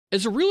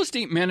As a real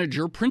estate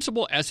manager,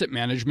 Principal Asset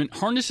Management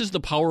harnesses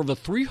the power of a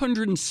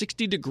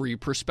 360-degree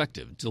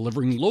perspective,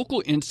 delivering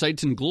local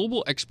insights and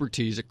global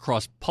expertise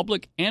across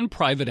public and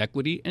private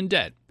equity and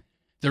debt.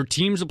 Their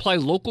teams apply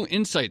local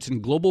insights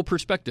and global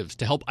perspectives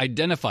to help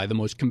identify the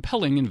most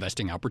compelling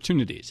investing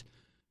opportunities.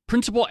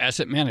 Principal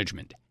Asset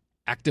Management.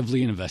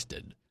 Actively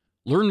invested.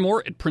 Learn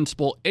more at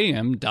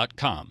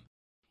principalam.com.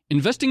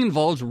 Investing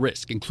involves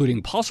risk,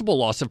 including possible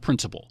loss of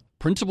principal.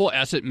 Principal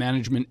Asset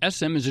Management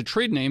SM is a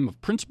trade name of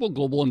Principal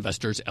Global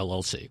Investors,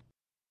 LLC.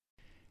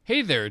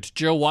 Hey there, it's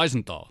Joe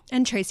Weisenthal.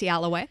 And Tracy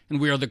Alloway. And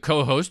we are the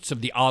co-hosts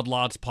of the Odd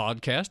Lots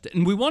podcast.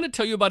 And we want to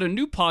tell you about a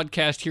new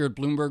podcast here at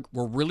Bloomberg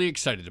we're really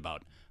excited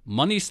about.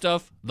 Money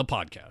Stuff, the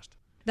podcast.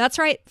 That's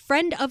right.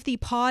 Friend of the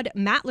pod,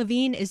 Matt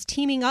Levine, is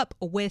teaming up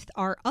with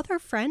our other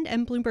friend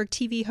and Bloomberg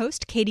TV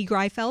host, Katie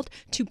Greifeld,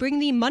 to bring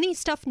the Money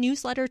Stuff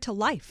newsletter to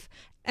life.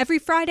 Every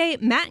Friday,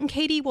 Matt and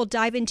Katie will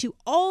dive into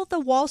all the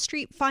Wall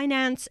Street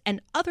finance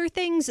and other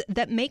things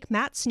that make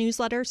Matt's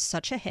newsletter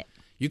such a hit.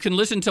 You can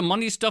listen to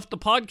Money Stuff, the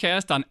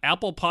podcast on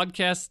Apple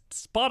Podcasts,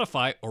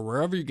 Spotify, or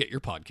wherever you get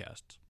your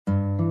podcasts.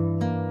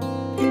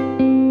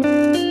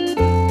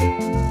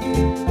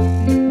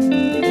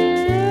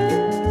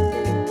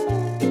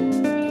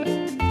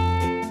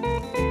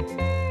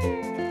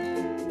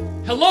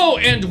 Hello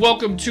and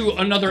welcome to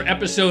another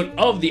episode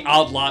of the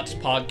Odd Lots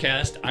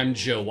podcast. I'm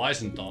Joe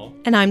Weisenthal.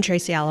 And I'm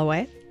Tracy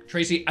Alloway.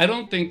 Tracy, I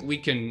don't think we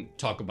can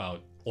talk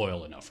about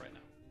oil enough right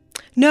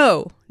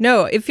now.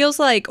 No. It feels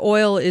like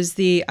oil is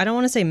the, I don't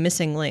want to say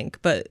missing link,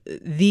 but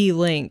the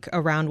link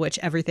around which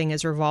everything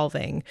is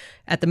revolving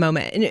at the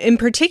moment. In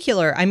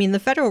particular, I mean, the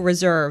Federal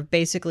Reserve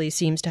basically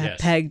seems to have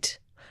pegged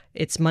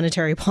its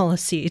monetary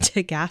policy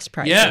to gas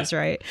prices,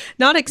 right?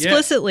 Not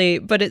explicitly,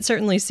 but it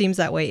certainly seems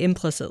that way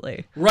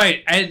implicitly.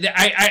 Right.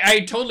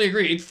 I totally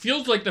agree. It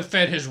feels like the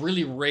Fed has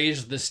really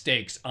raised the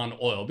stakes on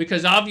oil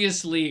because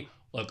obviously,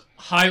 look,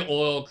 high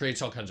oil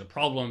creates all kinds of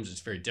problems.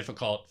 It's very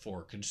difficult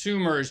for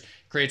consumers,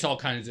 creates all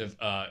kinds of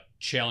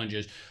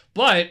challenges.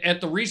 But at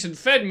the recent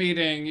Fed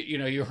meeting,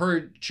 you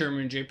heard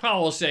Chairman Jay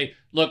Powell say,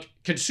 look,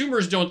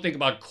 consumers don't think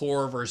about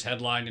core versus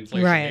headline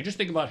inflation. Right. They just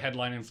think about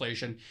headline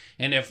inflation.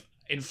 And if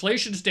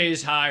inflation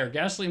stays high or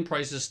gasoline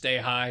prices stay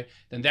high,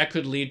 then that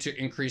could lead to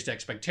increased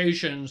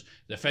expectations.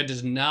 The Fed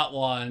does not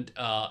want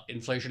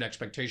inflation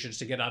expectations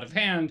to get out of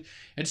hand.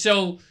 And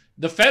so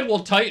the Fed will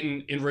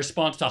tighten in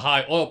response to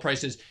high oil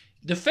prices.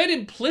 The Fed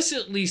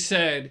implicitly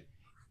said,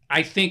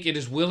 I think it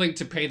is willing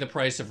to pay the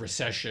price of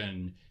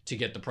recession to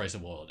get the price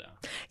of oil down.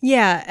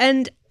 Yeah,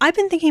 and I've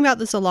been thinking about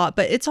this a lot,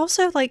 but it's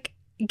also like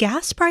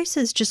gas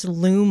prices just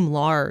loom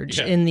large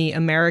in the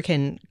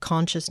American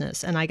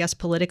consciousness and I guess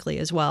politically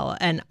as well.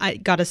 And I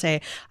got to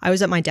say, I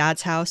was at my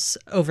dad's house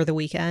over the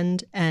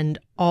weekend and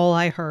all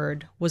I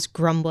heard was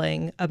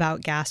grumbling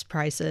about gas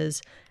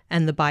prices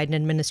and the Biden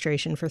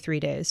administration for 3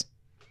 days.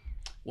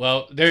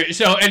 Well,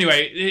 so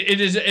anyway, it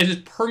has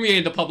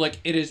permeated the public.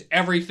 It is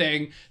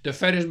everything. The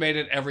Fed has made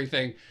it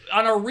everything.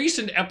 On our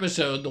recent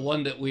episode, the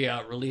one that we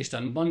released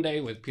on Monday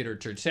with Peter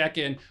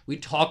Tertsakian, we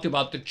talked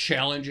about the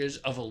challenges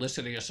of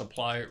eliciting a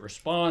supply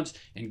response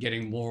and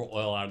getting more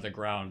oil out of the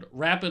ground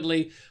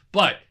rapidly.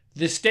 But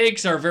the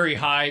stakes are very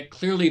high.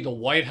 Clearly, the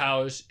White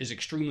House is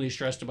extremely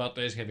stressed about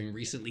this, having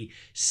recently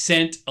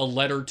sent a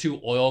letter to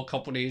oil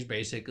companies,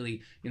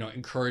 basically,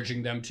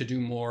 encouraging them to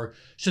do more.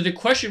 So the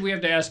question we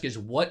have to ask is,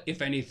 what,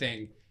 if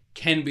anything,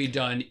 can be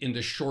done in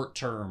the short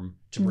term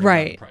to bring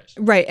down the price?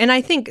 Right. And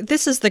I think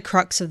this is the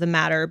crux of the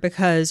matter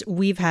because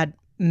we've had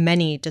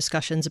many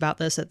discussions about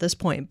this at this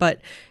point,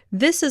 but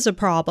this is a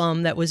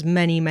problem that was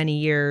many, many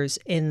years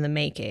in the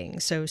making.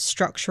 So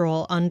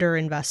structural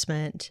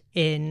underinvestment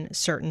in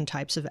certain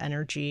types of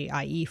energy,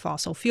 i.e.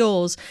 fossil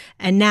fuels.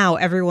 And now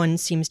everyone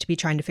seems to be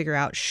trying to figure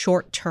out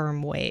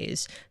short-term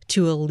ways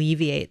to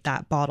alleviate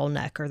that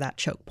bottleneck or that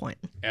choke point.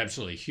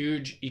 Absolutely.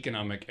 Huge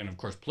economic and, of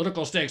course,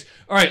 political stakes.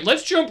 All right,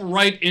 let's jump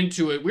right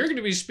into it. We're going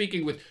to be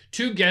speaking with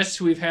two guests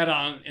who we've had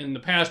on in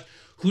the past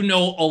who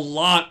know a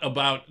lot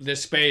about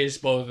this space,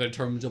 both in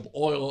terms of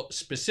oil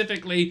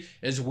specifically,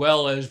 as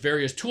well as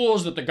various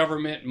tools that the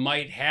government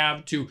might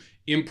have to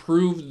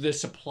improve the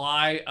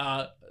supply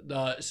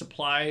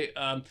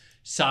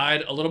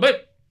side a little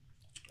bit.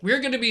 We're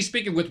going to be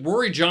speaking with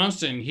Rory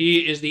Johnston.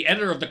 He is the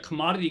editor of the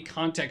Commodity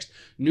Context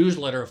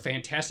newsletter, a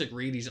fantastic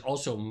read. He's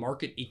also a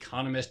market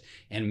economist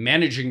and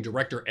managing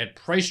director at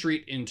Price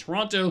Street in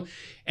Toronto.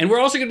 And we're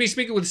also going to be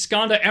speaking with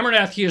Skanda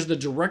Amarnath. He is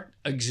the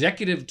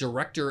executive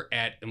director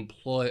at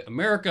Employ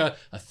America,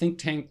 a think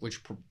tank which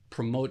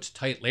promotes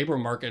tight labor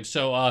markets.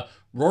 So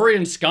Rory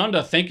and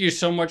Skanda, thank you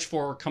so much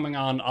for coming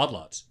on Odd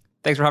Lots.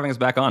 Thanks for having us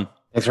back on.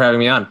 Thanks for having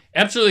me on.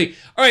 Absolutely.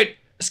 All right.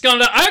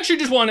 Skanda, I actually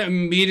just want to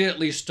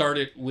immediately start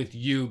it with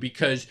you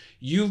because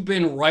you've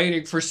been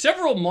writing for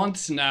several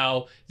months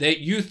now that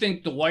you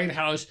think the White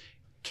House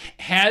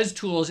has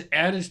tools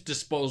at its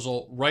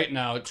disposal right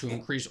now to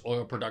increase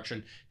oil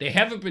production. They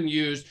haven't been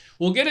used.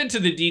 We'll get into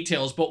the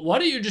details, but why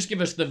don't you just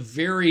give us the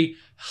very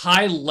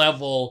high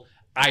level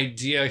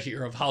idea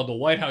here of how the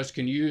White House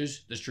can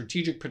use the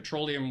Strategic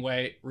Petroleum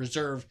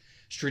Reserve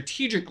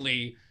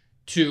strategically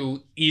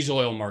to ease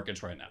oil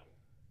markets right now?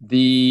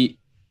 The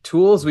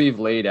tools we've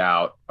laid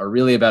out are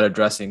really about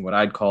addressing what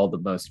I'd call the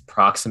most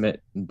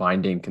proximate and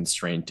binding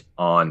constraint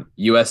on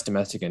US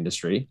domestic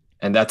industry.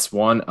 And that's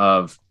one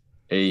of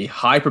a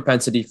high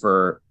propensity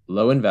for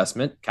low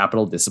investment,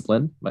 capital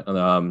discipline,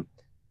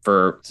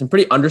 for some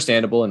pretty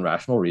understandable and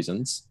rational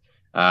reasons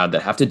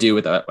that have to do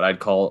with what I'd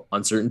call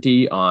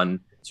uncertainty on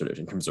sort of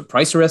in terms of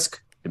price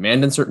risk,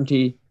 demand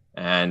uncertainty,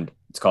 and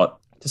let's call it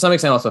to some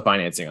extent also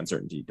financing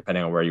uncertainty,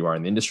 depending on where you are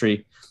in the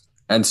industry.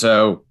 And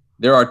so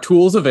there are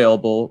tools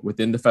available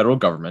within the federal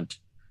government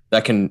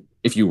that can,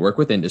 if you work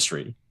with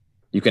industry,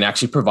 you can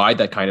actually provide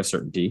that kind of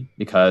certainty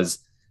because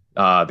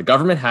the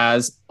government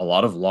has a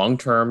lot of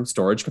long-term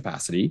storage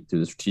capacity through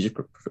the Strategic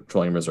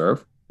Petroleum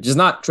Reserve, which is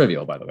not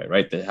trivial, by the way,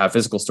 right? To have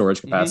physical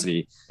storage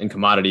capacity in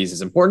commodities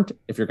is important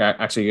if you're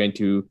actually going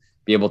to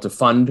be able to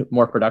fund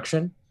more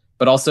production,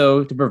 but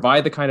also to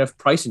provide the kind of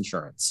price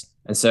insurance.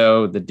 And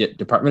so the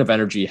Department of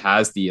Energy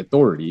has the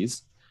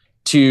authorities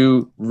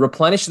to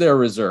replenish their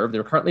reserve.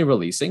 They're currently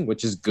releasing,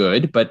 which is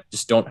good, but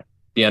just don't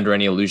be under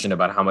any illusion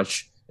about how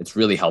much it's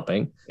really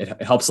helping.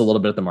 It helps a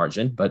little bit at the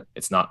margin, but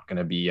it's not going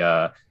to be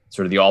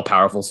sort of the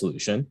all-powerful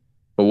solution.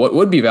 But what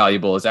would be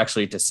valuable is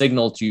actually to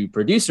signal to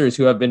producers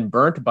who have been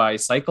burnt by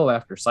cycle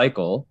after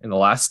cycle in the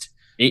last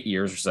 8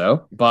 years or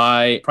so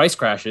by price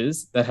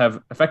crashes that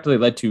have effectively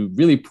led to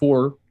really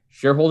poor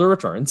shareholder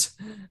returns.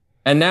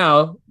 And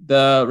now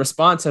the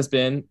response has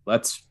been,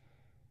 let's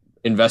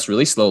invest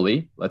really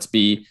slowly. Let's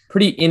be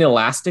pretty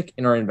inelastic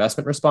in our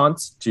investment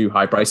response to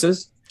high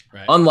prices,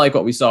 right? Unlike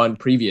what we saw in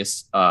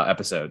previous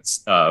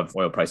episodes of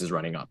oil prices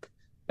running up.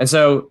 And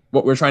so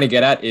what we're trying to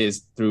get at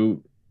is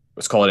through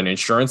let's call it an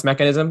insurance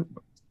mechanism.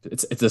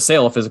 It's the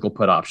sale of physical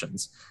put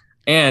options,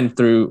 and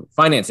through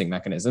financing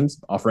mechanisms,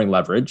 offering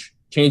leverage,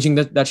 changing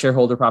that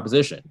shareholder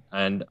proposition.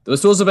 And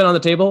those tools have been on the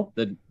table.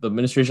 The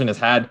administration has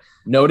had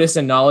notice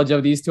and knowledge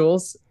of these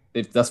tools.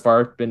 They've thus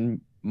far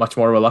been much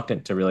more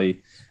reluctant to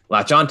really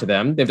latch onto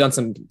them. They've done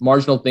some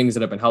marginal things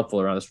that have been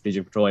helpful around the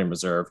Strategic Petroleum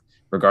Reserve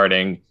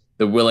regarding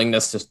the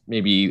willingness to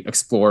maybe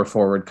explore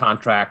forward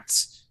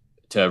contracts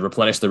to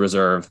replenish the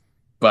reserve.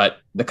 But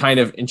the kind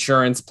of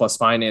insurance plus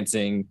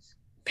financing,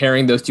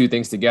 pairing those two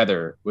things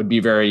together would be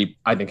very,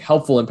 I think,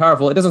 helpful and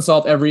powerful. It doesn't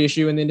solve every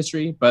issue in the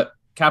industry, but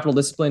capital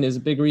discipline is a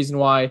big reason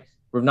why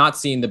we're not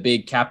seeing the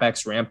big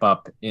CapEx ramp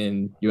up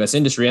in U.S.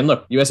 industry. And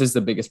look, U.S. is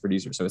the biggest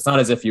producer. So it's not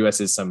as if U.S.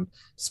 is some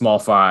small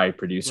fry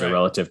producer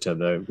relative to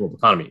the global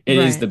economy. It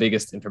is the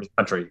biggest in terms of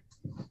country.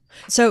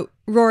 So,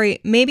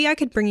 Rory, maybe I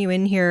could bring you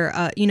in here.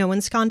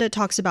 When Skanda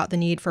talks about the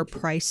need for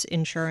price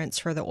insurance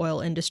for the oil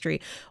industry,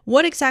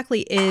 what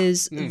exactly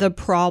is the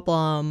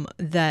problem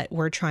that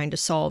we're trying to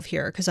solve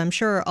here? Because I'm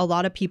sure a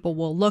lot of people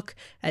will look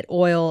at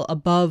oil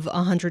above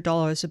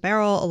 $100 a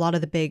barrel. A lot of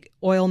the big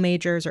oil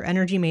majors or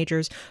energy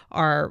majors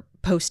are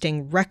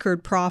posting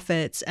record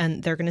profits,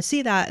 and they're going to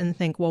see that and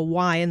think, well,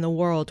 why in the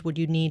world would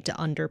you need to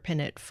underpin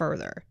it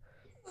further?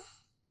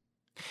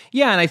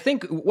 Yeah, and I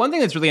think one thing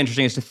that's really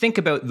interesting is to think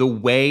about the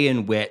way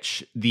in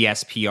which the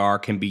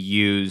SPR can be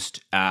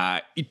used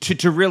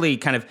to really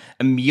kind of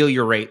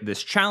ameliorate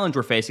this challenge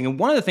we're facing. And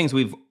one of the things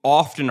we've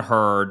often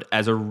heard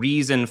as a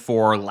reason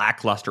for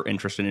lackluster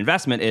interest in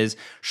investment is,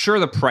 sure,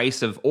 the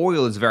price of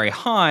oil is very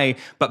high,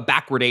 but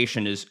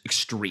backwardation is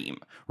extreme,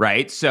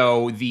 right?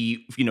 So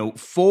the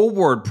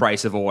forward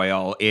price of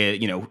oil,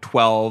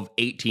 12,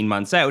 18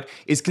 months out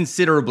is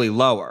considerably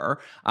lower.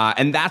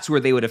 And that's where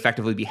they would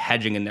effectively be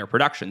hedging in their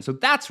production. So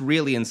that's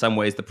really in some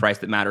ways the price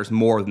that matters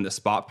more than the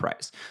spot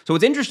price. So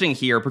what's interesting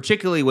here,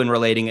 particularly when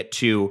relating it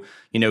to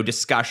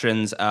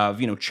discussions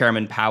of,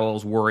 Chairman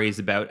Powell's worries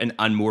about an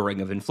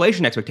unmooring of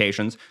inflation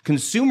expectations,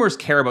 consumers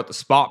care about the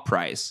spot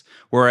price,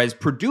 whereas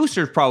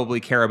producers probably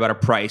care about a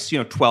price,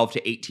 12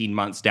 to 18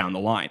 months down the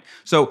line.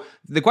 So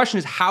the question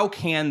is, how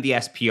can the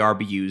SPR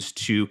be used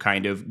to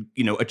kind of,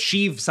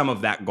 achieve some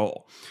of that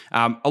goal?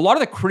 A lot of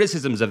the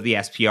criticisms of the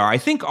SPR, I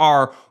think,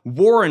 are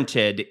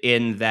warranted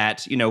in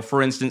that,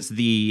 for instance,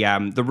 the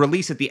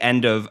release at the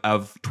end of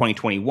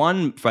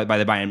 2021 by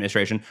the Biden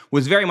administration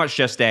was very much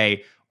just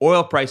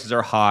oil prices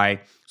are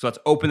high, so let's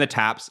open the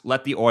taps,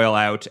 let the oil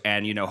out,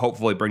 and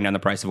hopefully bring down the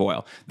price of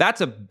oil. That's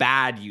a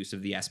bad use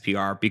of the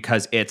SPR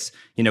because it's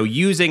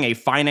using a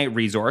finite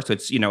resource,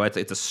 it's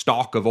a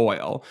stock of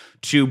oil,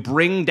 to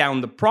bring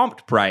down the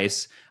prompt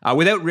price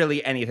without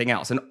really anything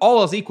else. And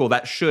all else equal,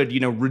 that should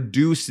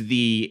reduce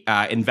the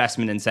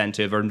investment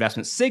incentive or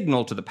investment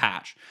signal to the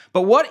patch.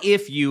 But what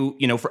if you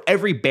for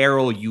every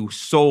barrel you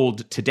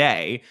sold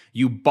today,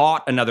 you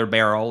bought another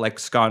barrel, like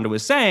Skanda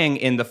was saying,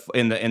 in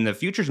the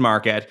futures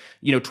market,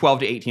 12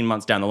 to 18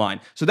 months down the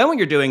line. So then what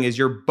you're doing is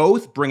you're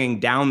both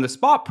bringing down the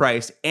spot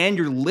price and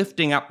you're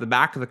lifting up the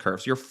back of the curve.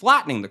 So you're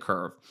flattening the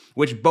curve,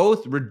 which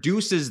both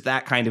reduces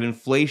that kind of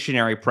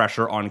inflationary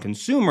pressure on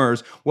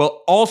consumers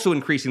while also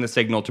increasing the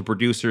signal to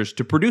producers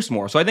to produce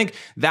more. So I think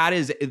that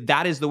is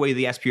the way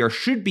the SPR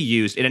should be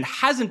used, and it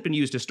hasn't been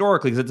used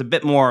historically because it's a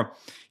bit more,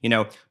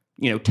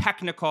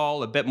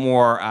 technical, a bit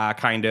more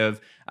kind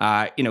of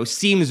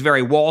seems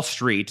very Wall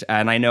Street.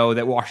 And I know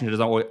that Washington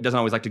doesn't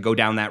always like to go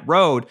down that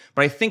road,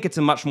 but I think it's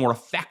a much more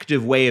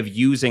effective way of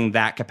using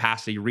that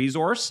capacity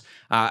resource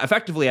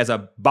effectively as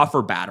a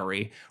buffer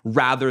battery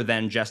rather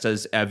than just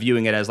as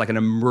viewing it as like an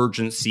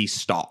emergency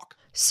stock.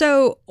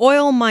 So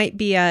oil might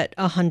be at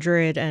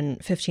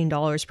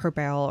 $115 per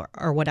barrel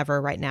or whatever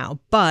right now.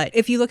 But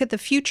if you look at the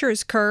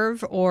futures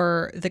curve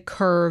or the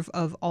curve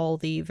of all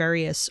the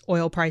various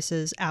oil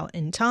prices out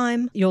in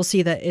time, you'll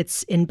see that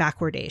it's in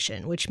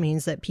backwardation, which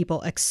means that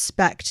people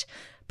expect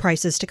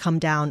prices to come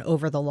down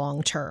over the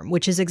long term,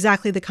 which is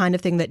exactly the kind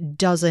of thing that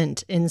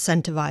doesn't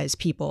incentivize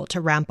people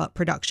to ramp up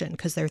production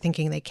because they're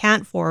thinking they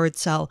can't forward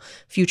sell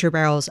future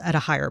barrels at a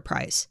higher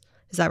price.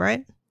 Is that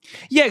right?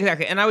 Yeah,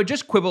 exactly. And I would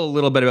just quibble a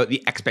little bit about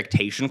the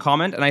expectation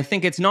comment. And I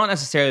think it's not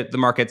necessarily that the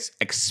market's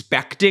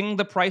expecting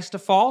the price to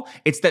fall.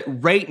 It's that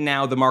right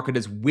now the market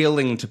is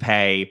willing to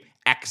pay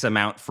X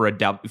amount for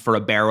a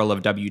barrel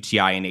of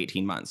WTI in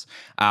 18 months,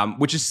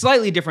 which is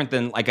slightly different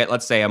than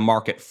let's say a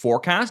market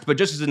forecast. But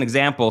just as an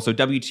example, so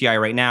WTI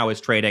right now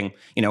is trading,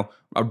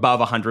 above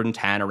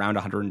 110, around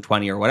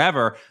 120 or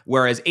whatever,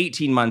 whereas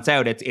 18 months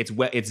out,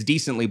 it's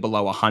decently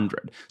below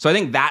 100. So I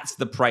think that's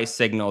the price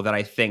signal that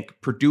I think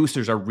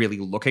producers are really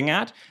looking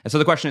at. And so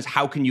the question is,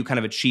 how can you kind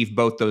of achieve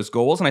both those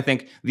goals? And I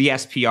think the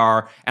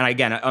SPR, and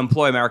again,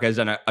 Employ America has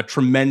done a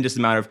tremendous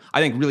amount of, I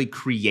think, really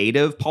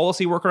creative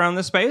policy work around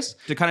this space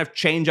to kind of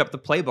change up the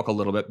playbook a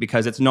little bit,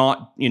 because it's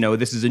not,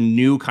 this is a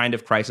new kind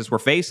of crisis we're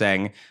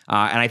facing.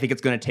 And I think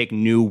it's going to take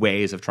new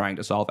ways of trying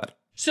to solve it.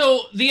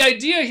 So the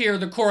idea here,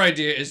 the core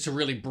idea, is to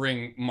really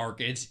bring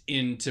markets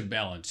into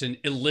balance and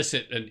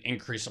elicit an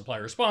increased supply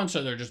response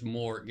so there are just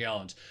more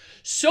gallons.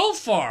 So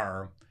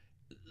far,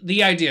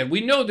 the idea, we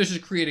know this is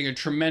creating a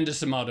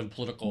tremendous amount of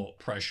political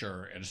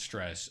pressure and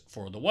stress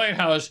for the White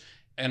House,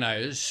 and I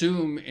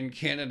assume in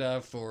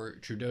Canada for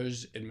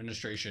Trudeau's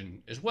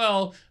administration as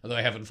well, although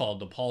I haven't followed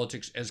the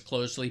politics as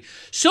closely.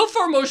 So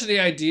far, most of the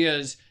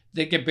ideas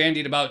that get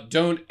bandied about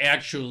don't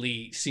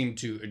actually seem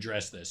to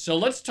address this. So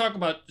let's talk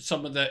about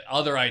some of the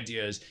other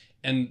ideas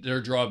and their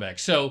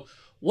drawbacks. So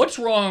what's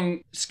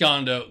wrong,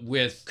 Skanda,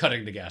 with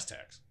cutting the gas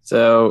tax?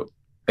 So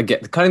again,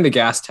 cutting the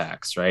gas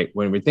tax, right?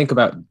 When we think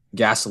about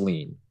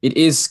gasoline, it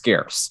is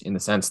scarce in the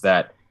sense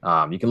that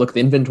you can look at the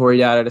inventory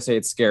data to say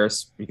it's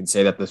scarce. You can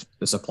say that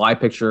the supply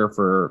picture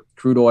for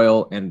crude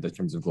oil and in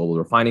terms of global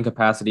refining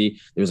capacity,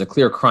 there's a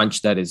clear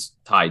crunch that is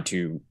tied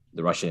to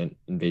the Russian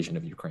invasion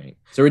of Ukraine.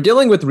 So we're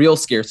dealing with real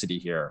scarcity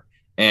here.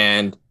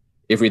 And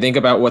if we think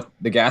about what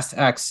the gas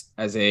tax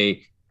as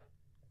a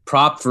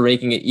prop for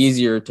making it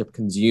easier to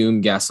consume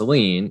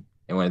gasoline,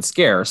 and when it's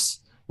scarce,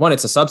 one,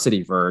 it's a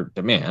subsidy for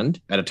demand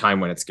at a time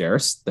when it's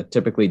scarce that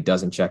typically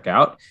doesn't check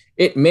out.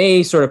 It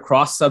may sort of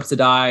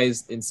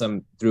cross-subsidize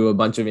through a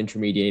bunch of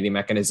intermediating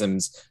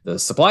mechanisms, the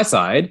supply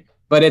side,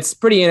 but it's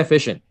pretty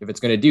inefficient if it's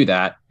going to do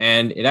that.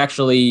 And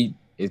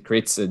it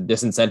creates a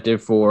disincentive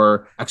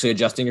for actually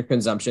adjusting your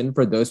consumption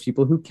for those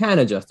people who can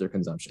adjust their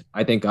consumption.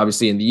 I think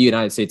obviously in the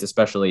United States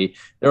especially,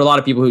 there are a lot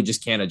of people who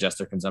just can't adjust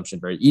their consumption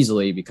very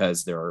easily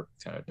because they're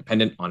kind of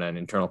dependent on an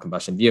internal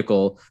combustion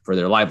vehicle for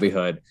their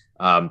livelihood.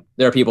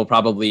 There are people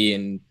probably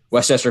in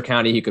Westchester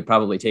County who could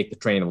probably take the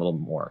train a little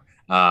more.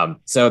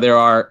 So there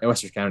are in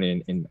Westchester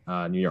County in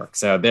New York.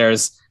 So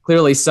there's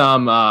clearly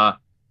some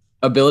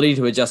ability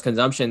to adjust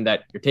consumption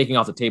that you're taking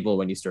off the table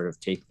when you sort of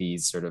take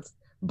these sort of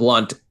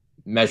blunt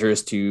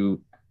measures to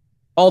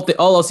all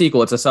else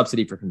equal. It's a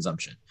subsidy for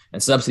consumption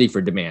and subsidy for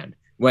demand,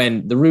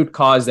 when the root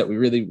cause that we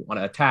really want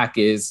to attack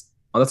is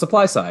on the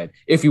supply side.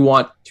 If you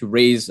want to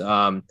raise,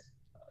 to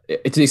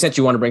the extent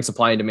you want to bring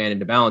supply and demand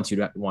into balance,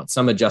 you'd want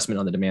some adjustment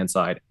on the demand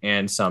side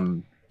and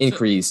some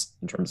increase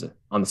in terms of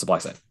on the supply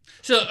side.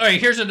 So, all right,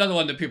 here's another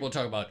one that people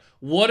talk about.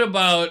 What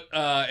about,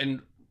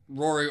 and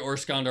Rory or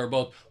Skanda or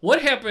both,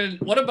 what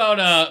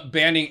about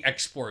banning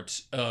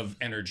exports of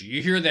energy?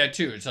 You hear that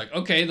too. It's like,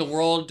 okay, the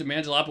world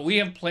demands a lot, but we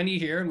have plenty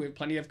here and we have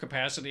plenty of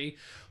capacity.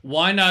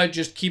 Why not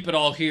just keep it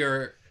all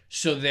here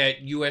so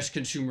that U.S.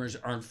 consumers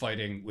aren't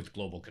fighting with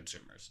global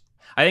consumers?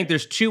 I think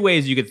there's two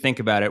ways you could think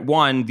about it.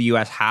 One, the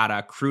U.S. had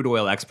a crude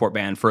oil export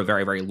ban for a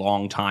very, very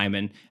long time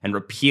and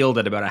repealed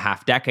it about a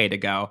half decade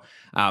ago.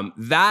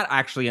 That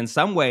actually, in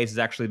some ways, has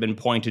actually been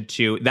pointed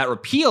to, that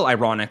repeal,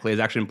 ironically, has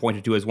actually been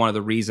pointed to as one of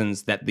the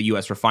reasons that the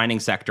U.S. refining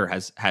sector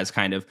has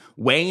kind of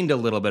waned a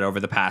little bit over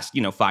the past,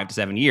 5 to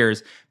 7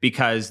 years,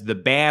 because the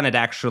ban had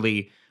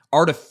actually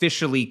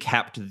artificially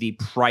kept the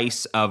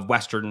price of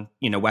West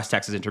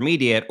Texas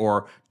Intermediate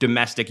or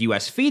domestic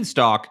U.S.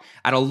 feedstock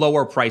at a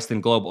lower price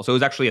than global. So it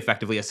was actually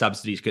effectively a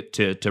subsidy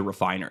to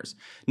refiners.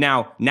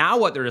 Now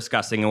what they're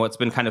discussing and what's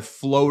been kind of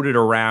floated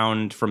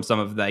around from some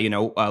of the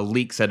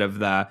leaks out of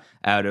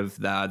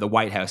the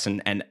White House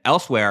and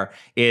elsewhere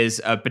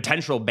is a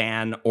potential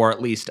ban, or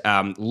at least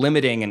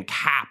limiting and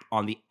cap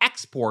on the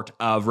export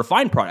of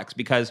refined products,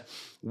 because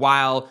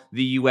while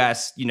the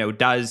U.S.,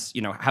 does,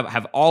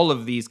 have all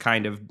of these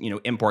kind of,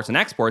 imports and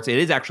exports, it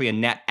is actually a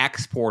net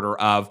exporter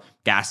of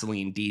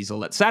gasoline,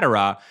 diesel, et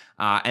cetera.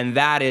 And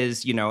that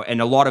is,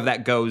 and a lot of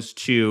that goes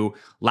to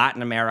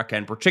Latin America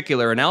in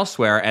particular and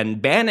elsewhere.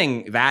 And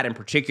banning that in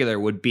particular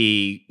would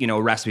be,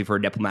 a recipe for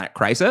a diplomatic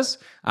crisis.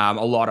 A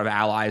lot of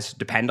allies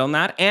depend on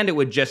that. And it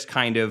would just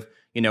kind of,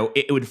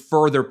 it would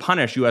further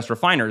punish U.S.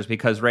 refiners,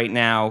 because right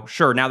now,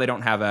 sure, now they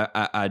don't have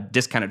a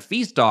discounted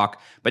feedstock,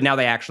 but now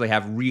they actually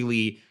have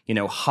really,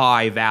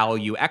 high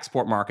value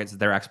export markets that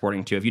they're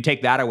exporting to. If you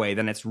take that away,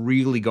 then it's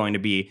really going to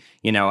be,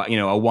 a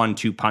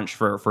 1-2 punch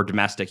for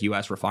domestic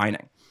U.S.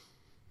 refining.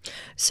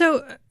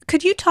 So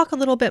could you talk a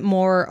little bit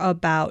more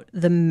about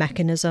the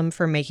mechanism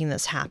for making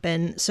this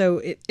happen?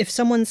 So if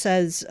someone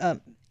says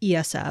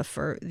ESF,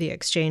 or the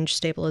Exchange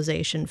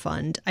Stabilization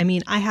Fund, I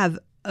mean, I have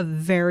a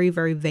very,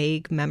 very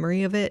vague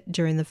memory of it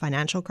during the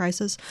financial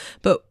crisis,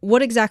 but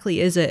what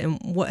exactly is it, and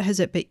what has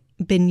it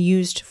been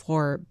used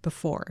for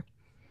before?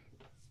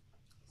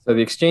 So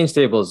the Exchange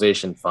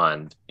Stabilization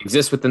Fund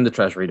exists within the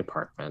Treasury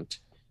Department.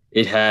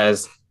 It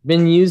has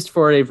been used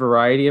for a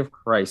variety of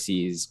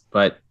crises,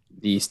 but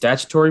the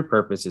statutory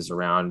purpose is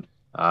around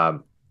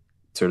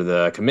sort of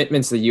the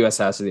commitments the U.S.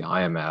 has to the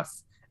IMF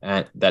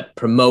and that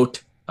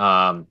promote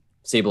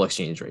stable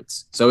exchange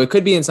rates. So it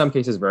could be in some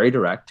cases very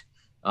direct,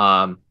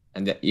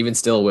 and that even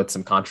still with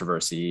some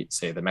controversy,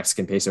 say the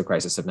Mexican peso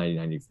crisis of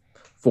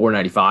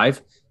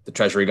 1994-95, the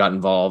Treasury got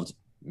involved,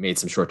 made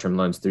some short-term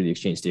loans through the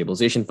Exchange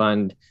Stabilization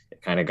Fund.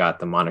 It kind of got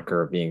the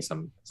moniker of being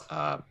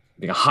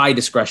being a high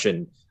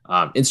discretion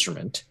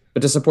instrument,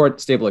 but to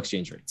support stable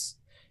exchange rates.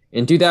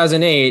 In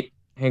 2008,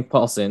 Hank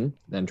Paulson,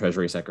 then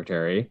Treasury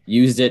Secretary,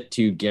 used it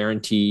to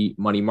guarantee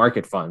money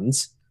market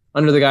funds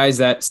under the guise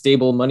that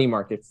stable money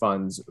market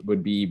funds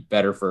would be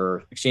better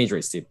for exchange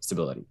rate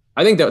stability.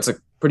 I think that's a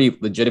pretty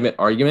legitimate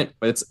argument,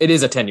 but it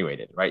is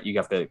attenuated, right? You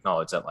have to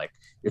acknowledge that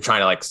you're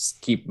trying to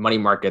keep money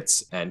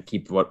markets and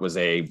keep what was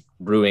a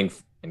brewing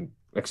and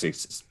actually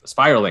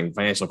spiraling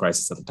financial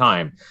crisis at the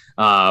time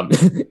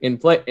in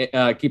play,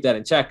 keep that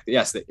in check.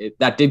 Yes,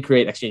 that did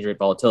create exchange rate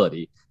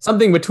volatility.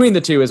 Something between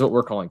the two is what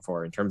we're calling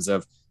for in terms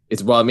of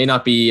while it may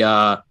not be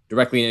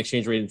directly an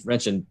exchange rate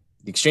intervention,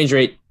 the exchange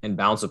rate and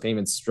balance of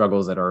payments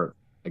struggles that are,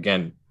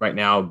 again, right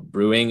now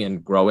brewing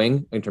and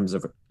growing in terms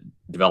of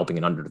developing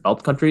and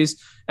underdeveloped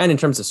countries, and in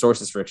terms of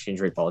sources for exchange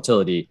rate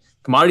volatility,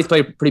 commodities play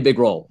a pretty big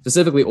role,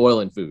 specifically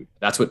oil and food.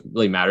 That's what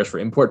really matters for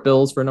import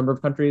bills for a number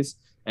of countries.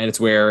 And it's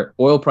where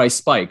oil price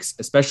spikes,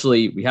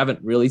 especially, we haven't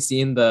really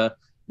seen the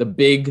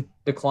big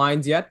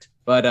declines yet,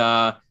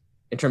 but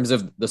in terms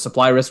of the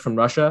supply risk from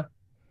Russia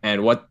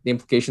and what the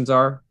implications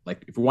are,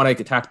 if we want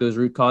to attack those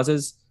root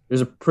causes,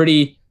 there's a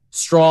pretty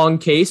strong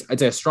case, I'd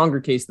say a stronger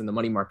case than the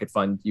money market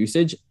fund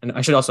usage. And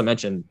I should also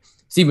mention,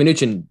 Steve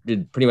Mnuchin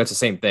did pretty much the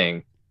same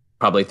thing,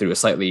 probably through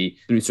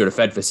sort of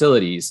Fed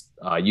facilities,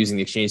 using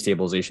the Exchange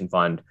Stabilization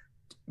Fund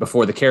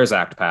before the CARES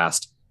Act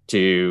passed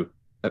to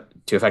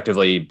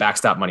effectively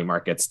backstop money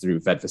markets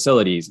through Fed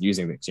facilities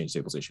using the Exchange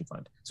Stabilization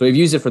Fund. So we've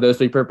used it for those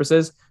three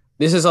purposes.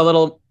 This is a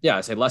little,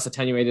 I'd say less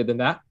attenuated than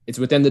that. It's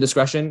within the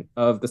discretion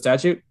of the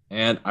statute.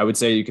 And I would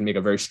say you can make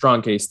a very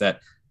strong case that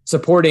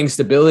supporting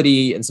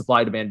stability and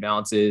supply-demand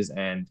balances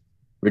and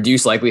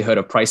reduce likelihood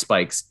of price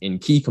spikes in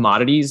key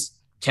commodities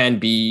can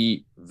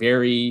be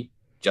very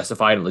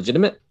justified and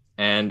legitimate.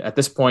 And at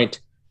this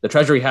point, the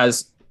Treasury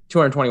has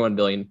 $221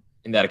 billion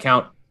in that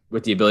account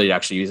with the ability to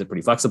actually use it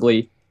pretty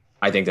flexibly.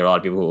 I think there are a lot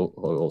of people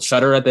who will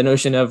shudder at the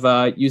notion of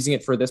using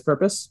it for this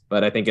purpose,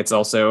 but I think it's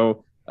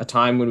also a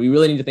time when we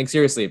really need to think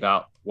seriously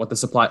about what the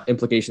supply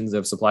implications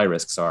of supply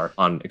risks are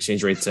on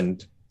exchange rates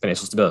and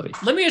financial stability.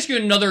 Let me ask you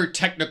another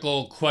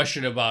technical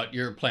question about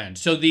your plan.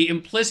 So the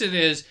implicit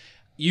is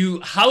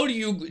how do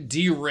you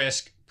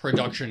de-risk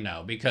production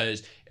now?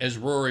 Because as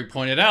Rory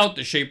pointed out,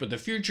 the shape of the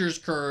futures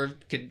curve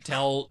can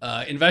tell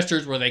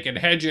investors where they can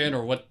hedge in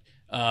or what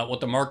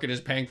the market is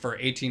paying for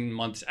 18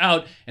 months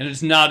out, and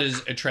it's not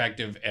as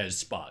attractive as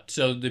spot.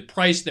 So the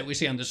price that we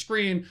see on the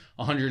screen,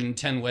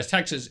 110 West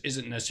Texas,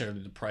 isn't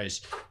necessarily the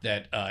price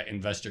that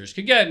investors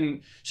could get.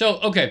 And so,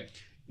 okay,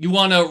 you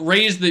want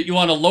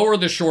to lower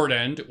the short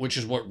end, which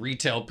is what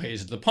retail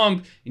pays at the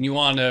pump, and you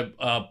want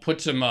to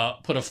put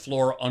a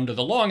floor under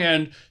the long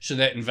end so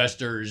that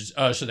investors,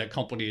 so that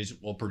companies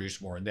will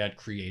produce more, and that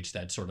creates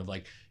that sort of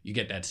you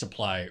get that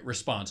supply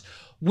response.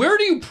 Where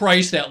do you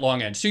price that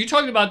long end? So you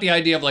talked about the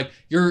idea of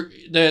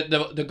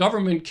the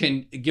government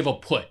can give a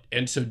put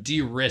and so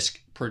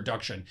de-risk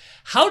production.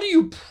 How do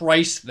you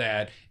price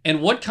that?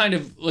 And what kind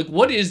of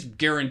what is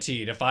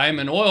guaranteed? If I'm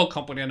an oil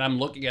company and I'm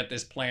looking at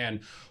this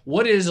plan,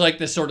 what is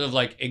the sort of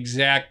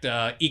exact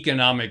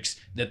economics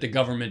that the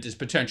government is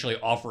potentially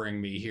offering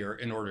me here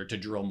in order to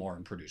drill more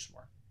and produce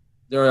more?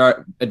 There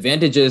are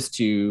advantages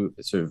to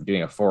sort of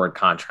doing a forward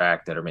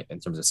contract that are in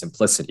terms of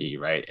simplicity,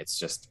 right? It's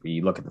just,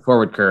 we look at the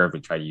forward curve, we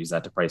try to use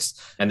that to price.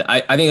 And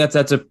I think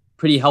that's a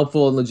pretty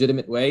helpful and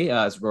legitimate way,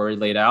 as Rory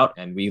laid out.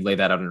 And we laid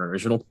that out in our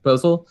original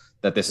proposal,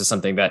 that this is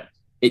something that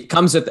it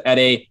comes at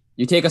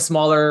you take a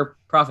smaller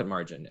profit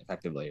margin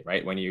effectively,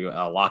 right? When you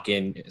lock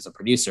in as a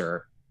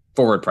producer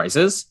forward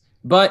prices,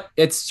 but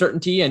it's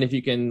certainty. And if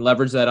you can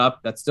leverage that up,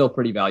 that's still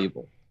pretty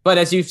valuable. But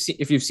as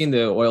if you've seen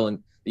the oil and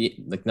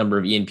the number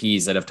of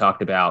E&Ps that have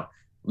talked about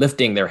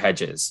lifting their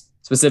hedges,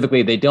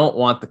 specifically, they don't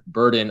want the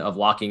burden of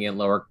locking in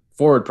lower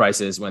forward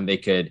prices when they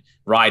could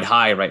ride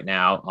high right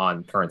now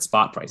on current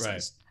spot prices.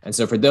 Right. And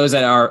so for those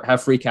that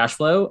have free cash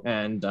flow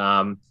and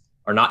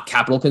are not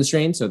capital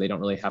constrained, so they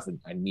don't really have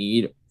a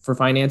need for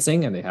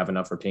financing and they have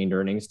enough retained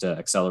earnings to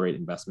accelerate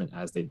investment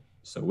as they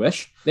so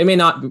wish, they may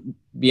not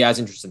be as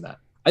interested in that.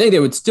 I think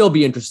they would still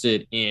be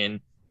interested in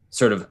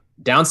sort of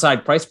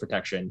downside price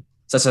protection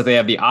such that they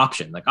have the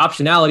option. Like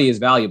optionality is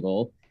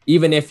valuable,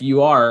 even if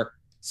you are.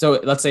 So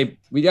let's say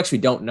we actually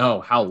don't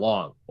know how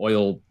long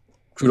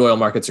crude oil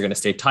markets are going to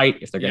stay tight,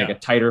 if they're going to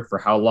get tighter, for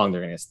how long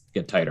they're going to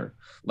get tighter.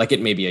 Like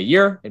it may be a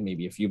year, it may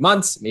be a few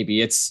months,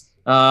 maybe it's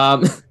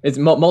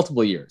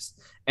multiple years.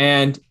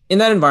 And in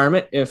that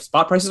environment, if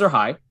spot prices are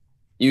high,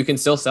 you can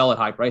still sell at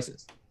high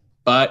prices.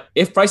 But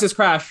if prices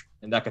crash,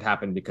 and that could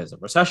happen because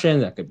of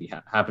recession, that could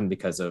happen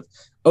because of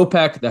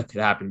OPEC, that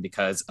could happen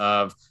because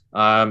of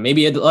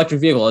maybe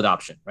electric vehicle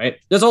adoption, right?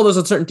 There's all those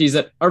uncertainties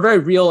that are very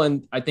real.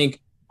 And I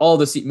think all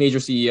the major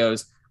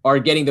CEOs are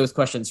getting those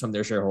questions from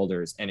their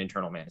shareholders and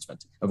internal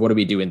management of what do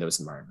we do in those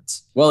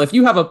environments? Well, if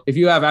you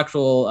have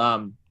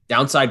actual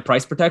downside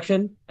price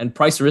protection, and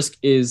price risk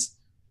is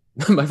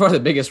by far the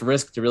biggest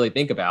risk to really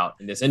think about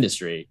in this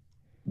industry,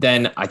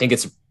 then I think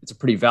it's a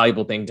pretty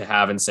valuable thing to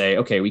have and say,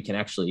 okay, we can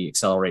actually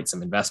accelerate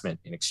some investment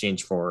in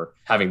exchange for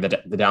having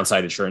the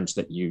downside assurance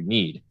that you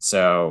need.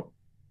 So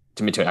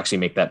to actually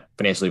make that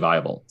financially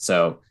viable.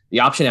 So the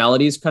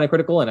optionality is kind of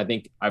critical. And I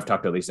think I've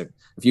talked to at least a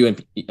few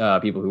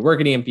people who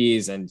work at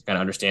E&Ps and kind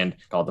of understand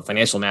called the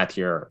financial math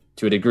here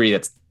to a degree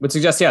that would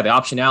suggest, the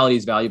optionality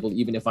is valuable,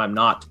 even if I'm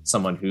not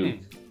someone who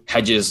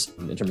hedges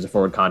in terms of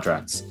forward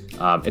contracts.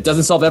 It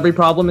doesn't solve every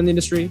problem in the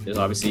industry. There's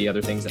obviously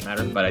other things that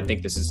matter, but I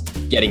think this is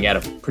getting at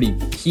a pretty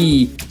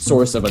key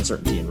source of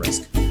uncertainty and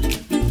risk.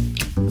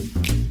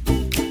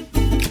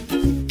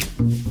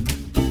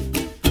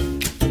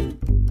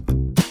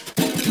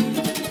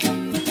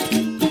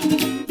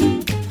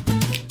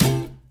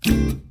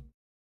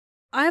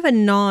 I have a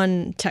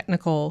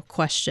non-technical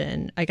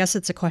question. I guess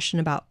it's a question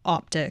about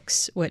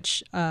optics,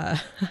 which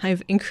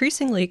I've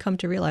increasingly come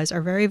to realize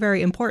are very,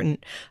 very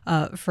important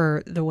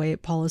for the way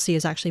policy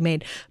is actually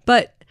made.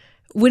 But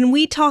when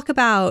we talk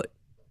about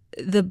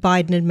the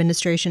Biden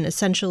administration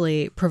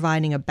essentially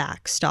providing a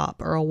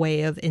backstop or a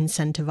way of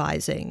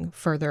incentivizing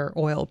further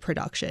oil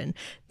production,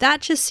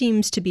 that just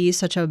seems to be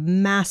such a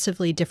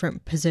massively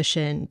different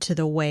position to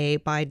the way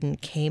Biden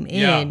came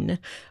in,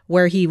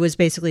 where he was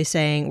basically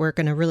saying, we're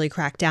going to really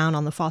crack down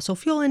on the fossil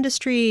fuel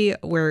industry,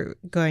 we're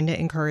going to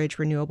encourage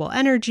renewable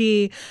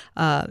energy,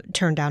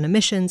 turn down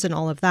emissions and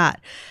all of that.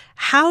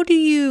 How do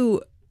you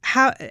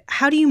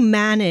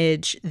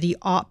manage the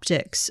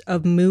optics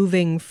of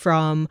moving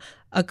from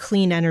a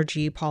clean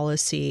energy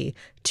policy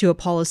to a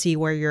policy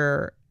where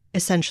you're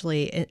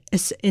essentially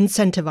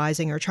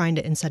incentivizing or trying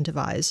to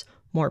incentivize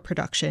more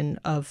production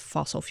of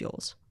fossil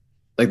fuels?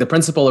 Like the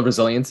principle of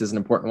resilience is an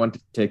important one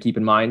to keep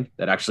in mind,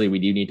 that actually we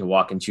do need to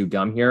walk and chew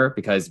gum here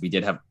because we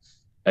did have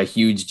a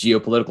huge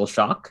geopolitical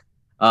shock.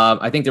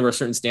 I think there were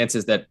certain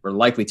stances that were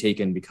likely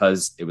taken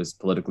because it was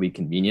politically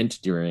convenient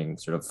during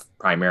sort of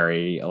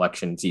primary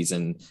election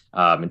season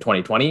in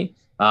 2020.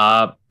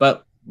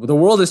 But the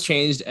world has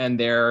changed and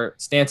their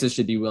stances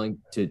should be willing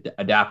to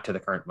adapt to the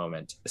current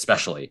moment,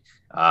 especially.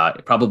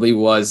 It probably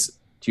was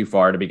too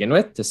far to begin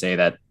with to say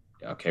that,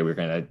 okay, we're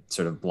going to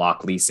sort of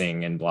block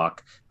leasing and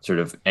block sort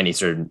of any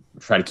sort of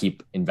try to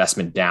keep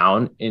investment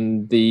down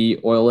in the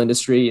oil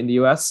industry in the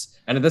US.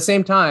 And at the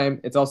same time,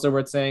 it's also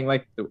worth saying,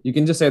 like, you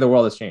can just say the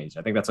world has changed.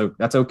 I think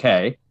that's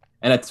okay.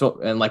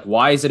 And like,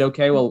 why is it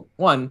okay? Well,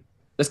 one,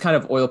 this kind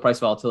of oil price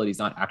volatility is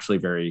not actually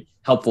very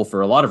helpful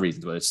for a lot of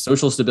reasons, whether it's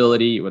social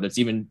stability, whether it's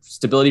even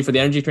stability for the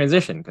energy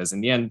transition, because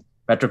in the end,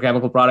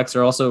 petrochemical products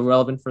are also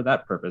relevant for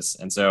that purpose.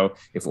 And so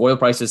if oil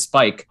prices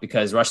spike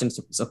because Russian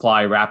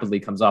supply rapidly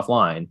comes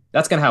offline,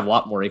 that's going to have a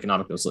lot more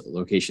economic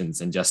locations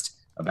than just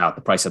about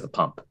the price of the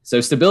pump.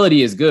 So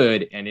stability is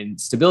good. And in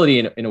stability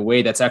in a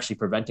way that's actually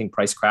preventing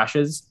price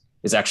crashes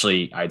is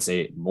actually, I'd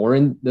say, more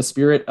in the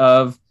spirit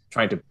of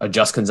trying to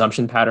adjust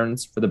consumption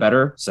patterns for the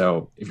better.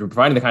 So if you're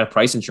providing the kind of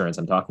price insurance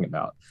I'm talking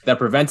about, that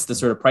prevents the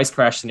sort of price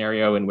crash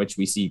scenario in which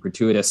we see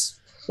gratuitous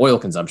oil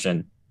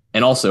consumption,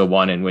 and also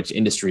one in which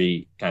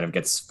industry kind of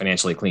gets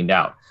financially cleaned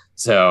out.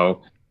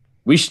 So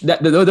those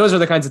are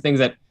the kinds of things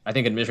that I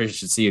think administration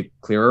should see with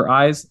clearer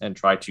eyes and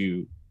try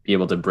to be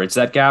able to bridge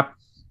that gap.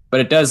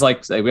 But it does,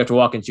 like, we have to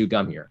walk and chew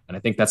gum here. And I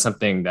think that's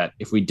something that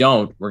if we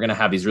don't, we're going to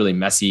have these really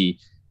messy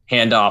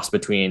handoffs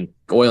between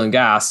oil and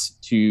gas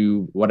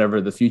to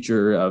whatever the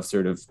future of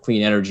sort of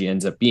clean energy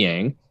ends up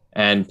being.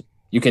 And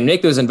you can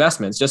make those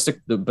investments,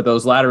 but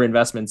those latter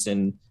investments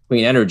in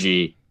clean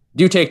energy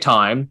do take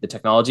time. The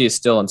technology is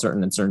still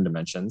uncertain in certain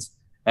dimensions.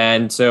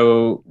 And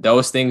so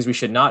those things, we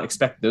should not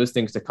expect those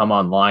things to come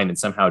online and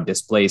somehow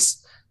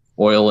displace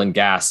oil and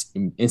gas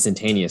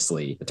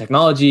instantaneously. The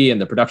technology and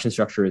the production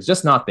structure is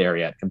just not there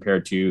yet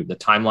compared to the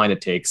timeline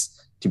it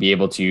takes to be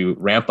able to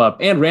ramp up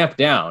and ramp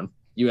down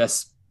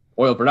U.S.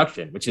 oil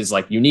production, which is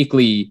like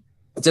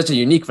it's such a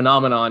unique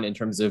phenomenon in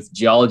terms of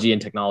geology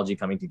and technology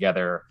coming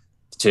together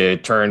to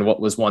turn what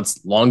was once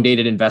long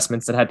dated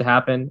investments that had to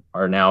happen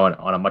are now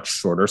on a much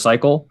shorter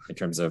cycle in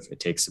terms of it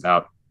takes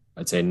about,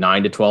 I'd say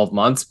 9 to 12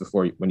 months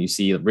before when you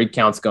see rig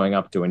counts going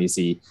up to when you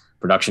see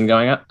production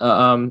going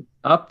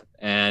up.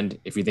 And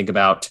if you think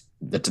about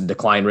the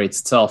decline rates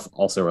itself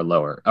also are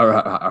lower or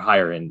are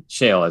higher in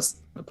shale as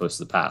opposed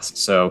to the past.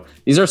 So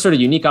these are sort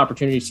of unique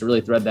opportunities to really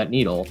thread that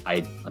needle.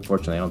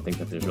 Unfortunately, I don't think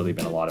that there's really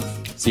been a lot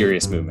of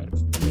serious movement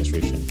of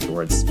administration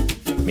towards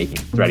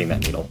threading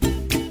that needle.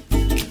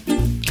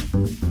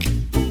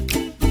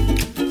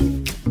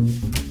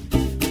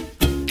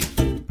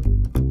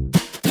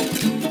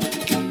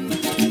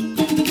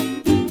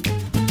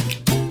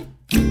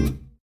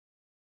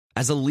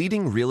 As a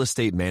leading real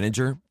estate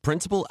manager,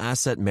 Principal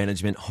Asset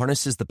Management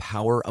harnesses the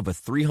power of a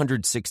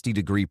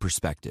 360-degree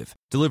perspective,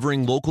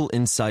 delivering local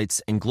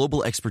insights and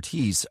global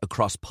expertise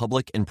across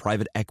public and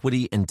private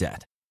equity and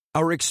debt.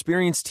 Our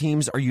experienced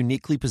teams are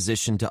uniquely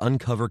positioned to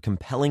uncover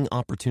compelling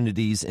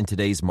opportunities in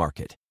today's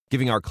market,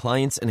 giving our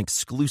clients an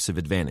exclusive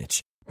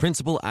advantage.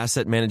 Principal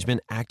Asset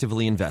Management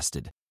actively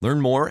invested. Learn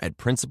more at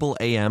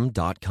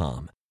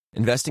principalam.com.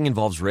 Investing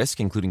involves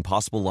risk, including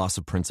possible loss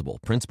of principal.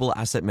 Principal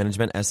Asset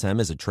Management SM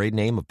is a trade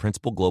name of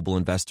Principal Global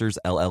Investors,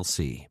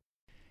 LLC.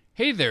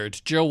 Hey there, it's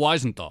Joe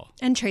Weisenthal.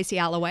 And Tracy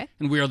Alloway.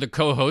 And we are the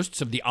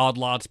co-hosts of the Odd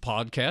Lots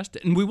podcast.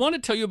 And we want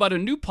to tell you about a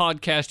new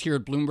podcast here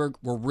at Bloomberg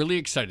we're really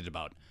excited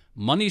about.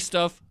 Money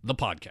Stuff, the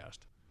podcast.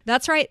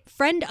 That's right.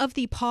 Friend of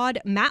the pod,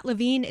 Matt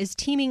Levine, is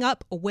teaming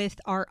up with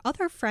our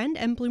other friend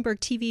and Bloomberg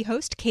TV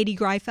host, Katie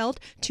Greifeld,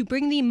 to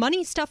bring the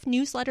Money Stuff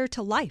newsletter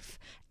to life.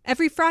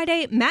 Every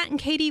Friday, Matt and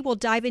Katie will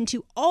dive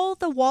into all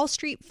the Wall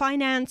Street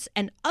finance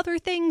and other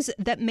things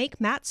that make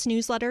Matt's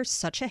newsletter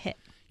such a hit.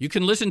 You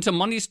can listen to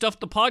Money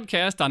Stuff, the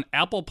podcast on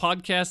Apple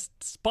Podcasts,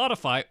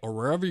 Spotify, or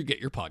wherever you get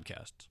your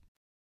podcasts.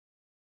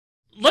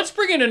 Let's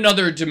bring in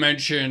another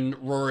dimension,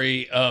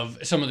 Rory, of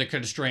some of the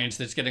constraints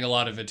that's getting a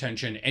lot of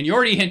attention. And you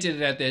already hinted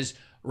at this,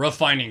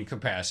 refining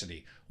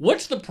capacity.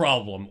 What's the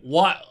problem?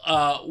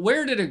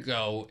 Where did it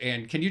go?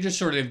 And can you just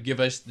sort of give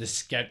us the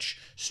sketch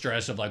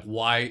stress of like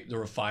why the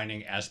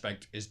refining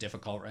aspect is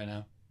difficult right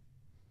now?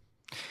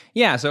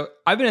 Yeah, so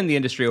I've been in the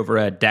industry over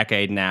a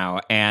decade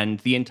now, and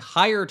the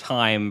entire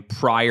time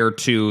prior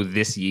to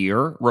this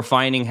year,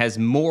 refining has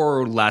more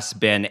or less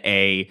been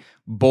a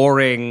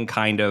boring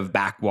kind of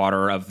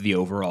backwater of the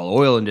overall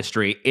oil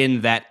industry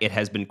in that it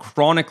has been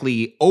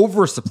chronically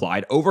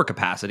oversupplied,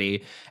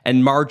 overcapacity,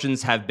 and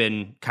margins have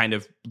been kind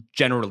of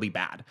generally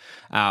bad.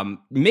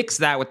 Mix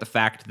that with the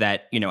fact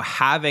that,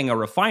 having a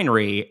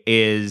refinery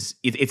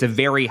it's a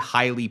very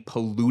highly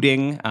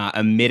polluting,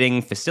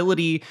 emitting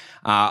facility.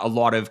 A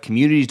lot of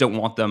communities don't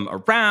want them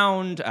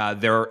around.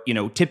 They're,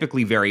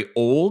 typically very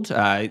old.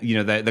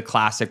 The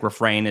classic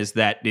refrain is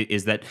that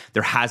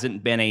there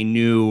hasn't been a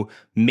new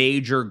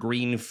major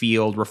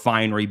greenfield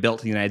refinery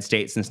built in the United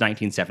States since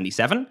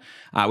 1977,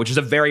 which is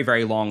a very,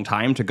 very long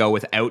time to go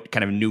without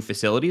kind of new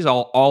facilities.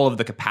 All of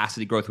the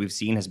capacity growth we've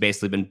seen has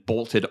basically been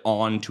bolted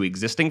on to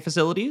existing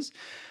facilities.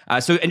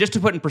 And just to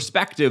put in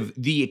perspective,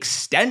 the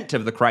extent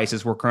of the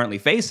crisis we're currently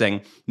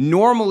facing,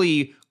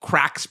 normally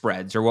crack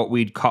spreads or what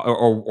we'd call,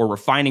 or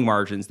refining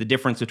margins, the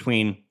difference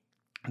between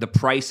the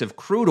price of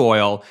crude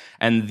oil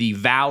and the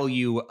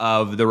value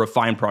of the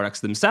refined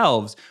products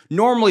themselves,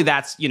 normally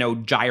that's,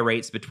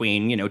 gyrates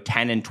between,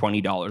 $10 and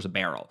 $20 a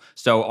barrel.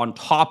 So on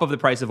top of the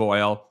price of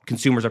oil,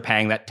 consumers are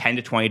paying that $10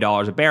 to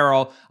 $20 a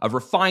barrel of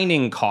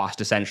refining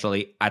cost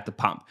essentially at the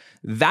pump.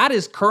 That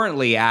is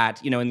currently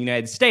at, in the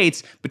United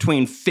States,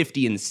 between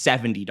 $50 and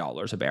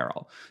 $70 a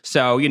barrel.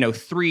 So,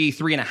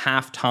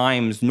 3.5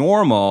 times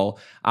normal.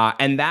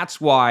 And that's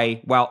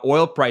why, while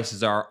oil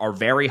prices are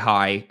very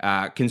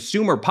high,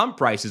 consumer pump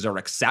prices are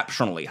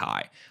exceptionally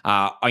high,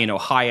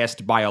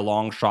 highest by a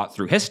long shot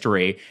through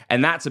history.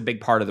 And that's a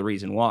big part of the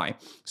reason why.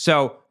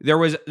 So there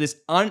was this,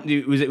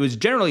 it was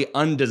generally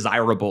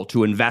undesirable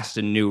to invest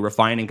in new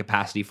refining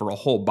capacity for a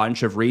whole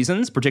bunch of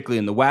reasons, particularly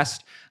in the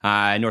West,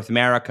 North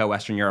America,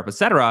 Western Europe, et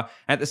cetera.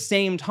 At the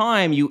same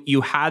time,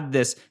 you had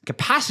this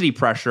capacity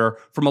pressure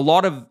from a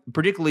lot of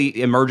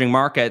particularly emerging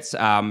markets,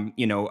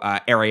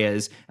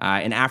 areas.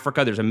 In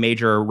Africa, there's a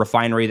major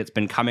refinery that's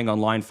been coming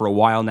online for a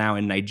while now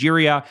in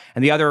Nigeria.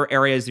 And the other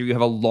areas that you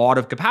have a lot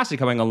of capacity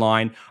coming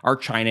online are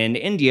China and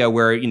India,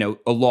 where,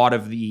 a lot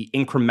of the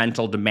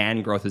incremental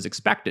demand growth is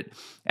expected.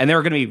 And there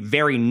are going to be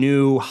very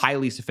new,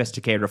 highly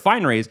sophisticated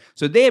refineries.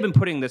 So they have been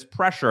putting this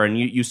pressure, and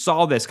you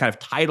saw this kind of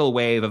tidal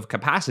wave of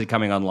capacity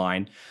coming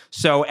online.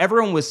 So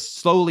everyone was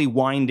slowly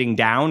winding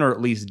down, or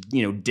at least,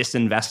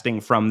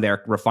 disinvesting from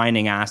their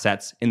refining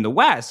assets in the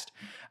West.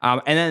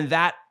 And then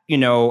that,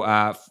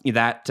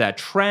 that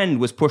trend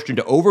was pushed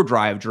into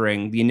overdrive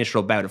during the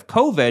initial bout of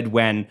COVID,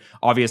 when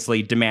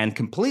obviously demand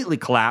completely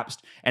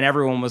collapsed and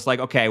everyone was like,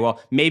 okay,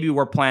 well, maybe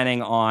we're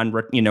planning on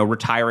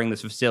retiring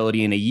this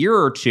facility in a year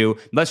or two.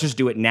 Let's just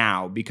do it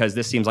now because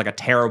this seems like a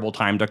terrible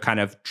time to kind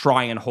of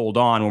try and hold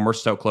on when we're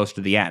so close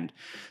to the end.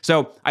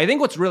 So I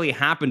think what's really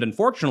happened,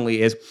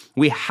 unfortunately, is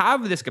we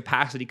have this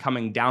capacity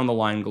coming down the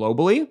line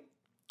globally,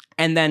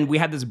 and then we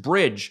had this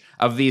bridge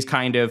of these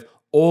kind of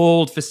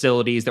old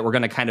facilities that were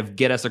going to kind of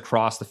get us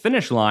across the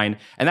finish line,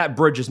 and that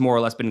bridge has more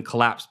or less been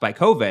collapsed by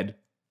COVID.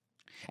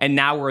 And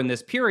now we're in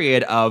this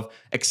period of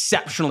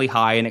exceptionally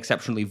high and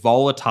exceptionally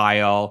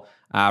volatile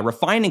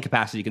refining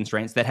capacity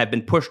constraints that have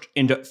been pushed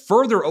into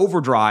further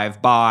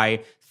overdrive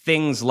by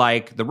things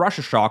like the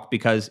Russia shock,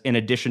 because in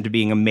addition to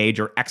being a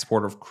major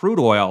exporter of crude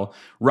oil,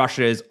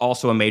 Russia is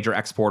also a major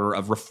exporter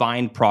of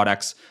refined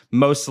products,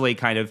 mostly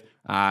kind of,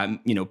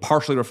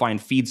 partially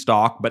refined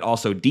feedstock, but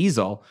also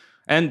diesel.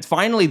 And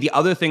finally, the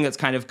other thing that's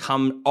kind of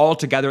come all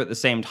together at the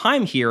same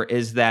time here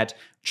is that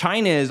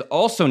China is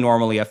also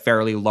normally a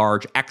fairly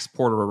large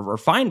exporter of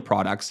refined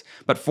products,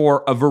 but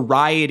for a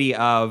variety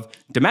of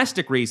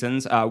domestic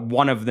reasons,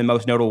 one of the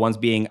most notable ones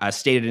being a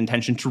stated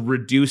intention to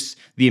reduce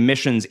the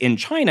emissions in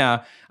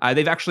China,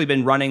 they've actually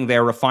been running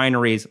their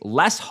refineries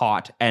less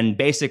hot and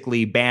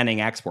basically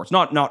banning exports.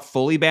 Not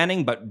fully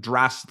banning, but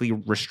drastically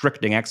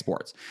restricting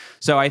exports.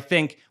 So I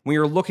think when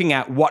you're looking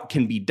at what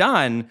can be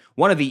done,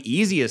 one of the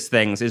easiest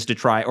things is to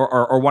try,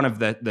 or one of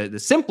the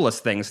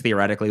simplest things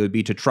theoretically would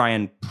be to try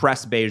and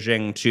press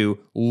Beijing to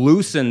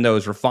loosen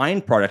those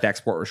refined product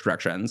export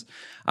restrictions.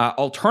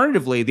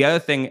 Alternatively, the other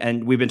thing,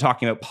 and we've been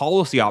talking about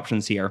policy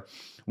options here,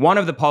 one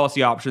of the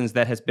policy options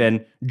that has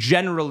been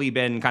generally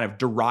been kind of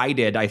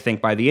derided, I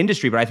think, by the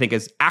industry, but I think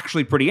is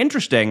actually pretty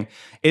interesting,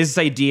 is this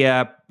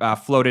idea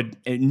floated,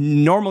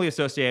 normally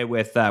associated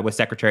with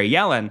Secretary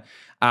Yellen,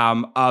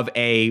 of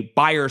a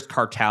buyer's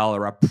cartel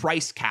or a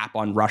price cap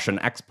on Russian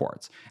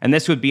exports. And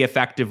this would be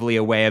effectively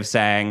a way of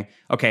saying,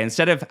 okay,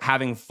 instead of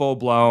having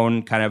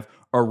full-blown kind of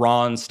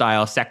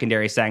Iran-style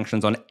secondary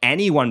sanctions on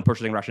anyone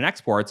purchasing Russian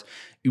exports,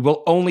 you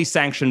will only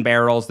sanction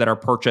barrels that are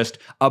purchased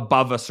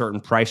above a certain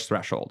price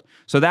threshold.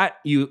 So that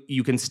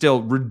you can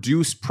still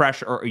reduce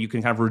pressure, or you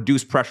can kind of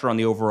reduce pressure on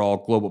the overall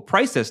global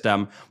price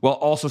system, while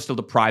also still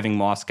depriving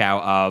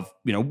Moscow of,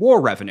 war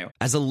revenue.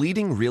 As a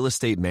leading real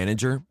estate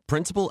manager,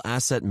 Principal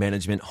Asset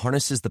Management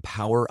harnesses the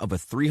power of a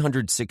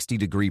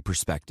 360-degree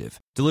perspective,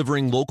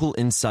 delivering local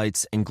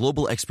insights and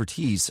global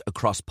expertise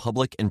across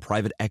public and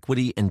private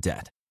equity and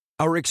debt.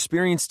 Our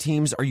experienced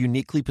teams are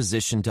uniquely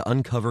positioned to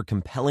uncover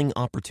compelling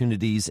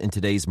opportunities in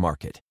today's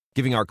market,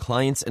 giving our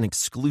clients an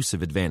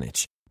exclusive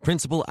advantage.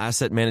 Principal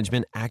Asset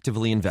Management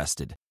actively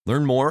invested.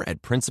 Learn more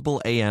at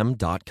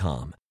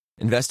principalam.com.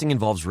 Investing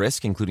involves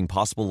risk, including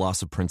possible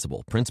loss of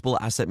principal. Principal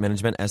Asset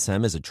Management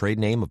SM is a trade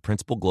name of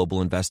Principal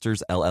Global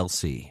Investors,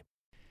 LLC.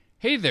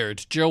 Hey there,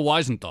 it's Joe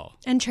Weisenthal.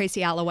 And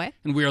Tracy Alloway.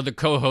 And we are the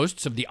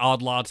co-hosts of the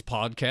Odd Lots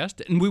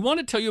podcast. And we want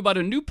to tell you about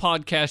a new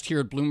podcast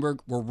here at Bloomberg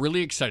we're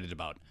really excited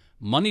about.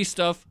 Money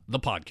Stuff, the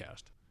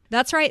podcast.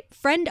 That's right.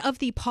 Friend of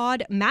the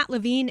pod, Matt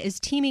Levine, is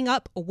teaming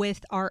up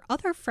with our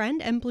other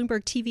friend and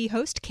Bloomberg TV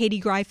host,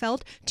 Katie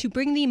Greifeld, to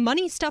bring the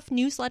Money Stuff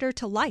newsletter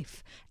to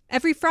life.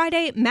 Every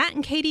Friday, Matt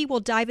and Katie will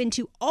dive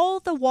into all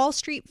the Wall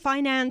Street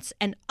finance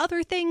and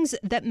other things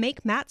that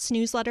make Matt's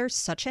newsletter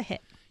such a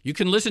hit. You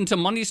can listen to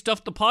Money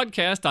Stuff, the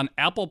podcast on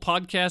Apple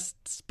Podcasts,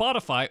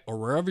 Spotify, or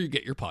wherever you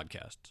get your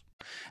podcasts.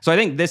 So I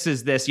think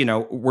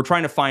we're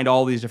trying to find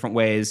all these different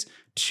ways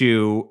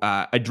to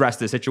address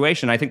the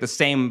situation. I think the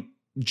same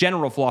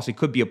general philosophy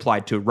could be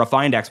applied to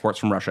refined exports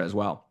from Russia as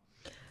well.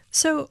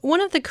 So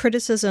one of the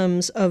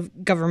criticisms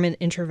of government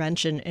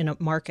intervention in a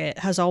market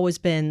has always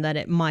been that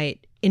it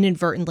might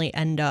inadvertently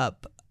end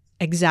up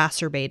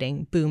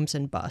exacerbating booms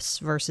and busts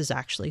versus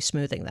actually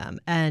smoothing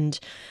them. And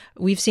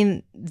we've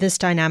seen this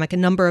dynamic a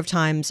number of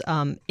times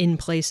in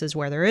places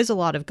where there is a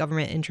lot of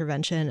government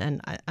intervention.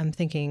 And I'm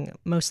thinking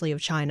mostly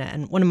of China.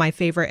 And one of my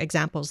favorite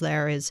examples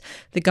there is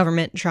the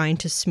government trying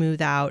to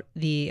smooth out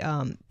the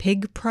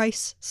pig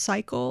price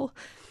cycle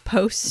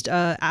post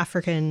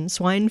African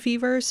swine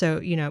fever.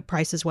 So,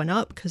 prices went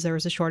up because there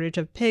was a shortage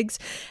of pigs.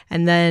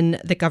 And then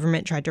the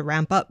government tried to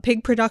ramp up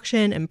pig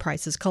production and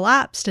prices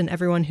collapsed. And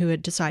everyone who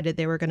had decided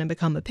they were going to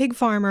become a pig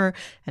farmer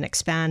and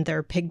expand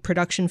their pig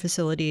production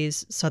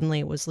facilities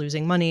suddenly was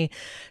losing money.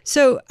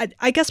 So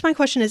I guess my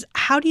question is,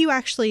 how do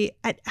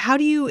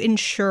you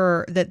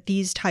ensure that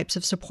these types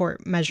of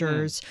support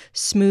measures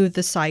smooth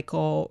the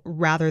cycle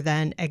rather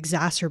than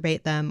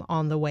exacerbate them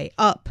on the way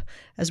up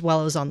as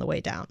well as on the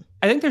way down?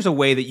 I think there's a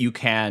way that you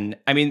can.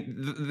 I mean,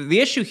 the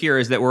issue here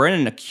is that we're in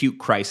an acute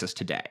crisis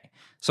today.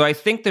 So I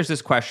think there's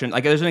this question,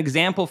 like there's an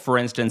example, for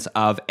instance,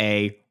 of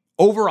a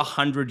over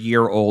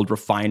 100-year-old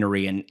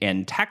refinery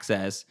in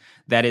Texas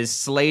that is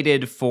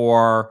slated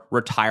for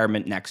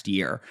retirement next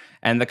year.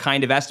 And the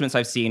kind of estimates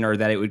I've seen are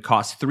that it would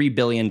cost $3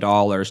 billion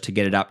to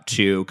get it up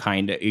to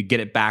get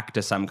it back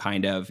to some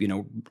kind of,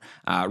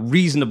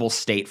 reasonable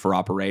state for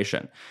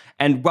operation.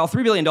 And while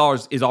 $3 billion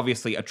is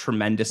obviously a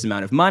tremendous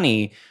amount of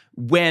money,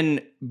 when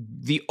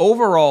the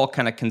overall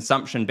kind of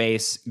consumption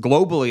base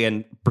globally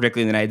and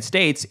particularly in the United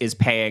States is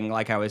paying,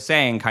 like I was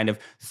saying, kind of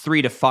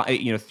 3 to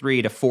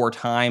 4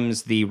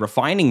 times the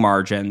refining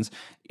margins,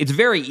 it's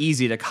very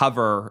easy to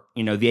cover,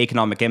 the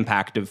economic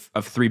impact of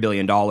 $3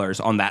 billion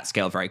on that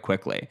scale very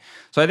quickly.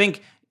 So I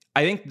think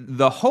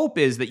the hope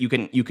is that you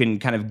can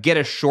kind of get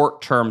a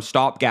short-term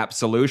stopgap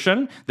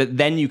solution that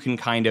then you can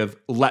kind of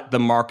let the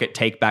market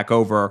take back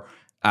over,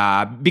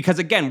 because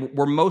again,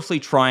 we're mostly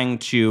trying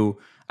to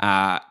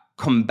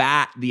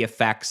combat the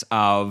effects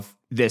of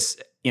this,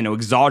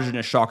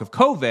 exogenous shock of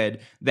COVID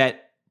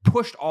that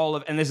pushed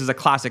and this is a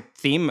classic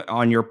theme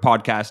on your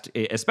podcast,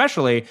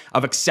 especially,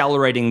 of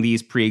accelerating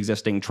these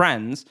pre-existing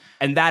trends.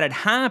 And that had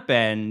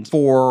happened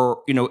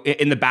for,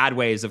 in the bad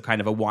ways of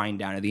kind of a wind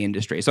down of the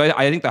industry. So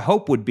I think the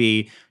hope would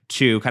be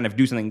to kind of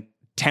do something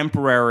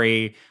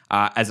temporary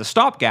as a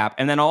stopgap.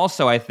 And then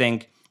also, I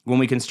think when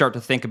we can start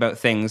to think about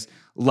things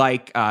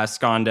like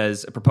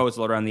Skanda's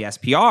proposal around the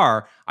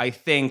SPR, I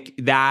think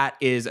that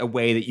is a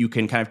way that you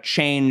can kind of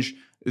change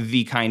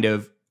the kind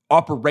of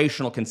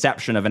operational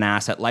conception of an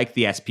asset like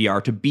the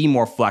SPR to be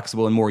more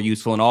flexible and more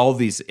useful in all of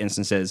these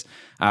instances,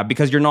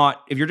 because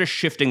if you're just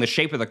shifting the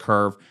shape of the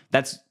curve,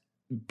 that's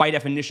by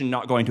definition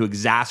not going to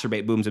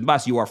exacerbate booms and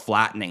busts. You are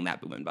flattening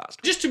that boom and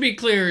bust. Just to be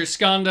clear,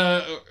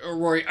 Skanda or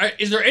Rory,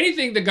 is there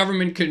anything the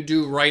government can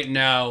do right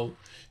now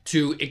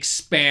to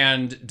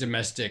expand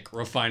domestic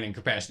refining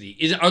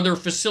capacity? Are there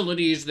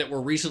facilities that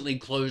were recently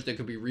closed that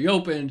could be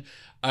reopened?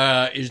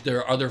 Is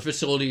there other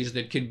facilities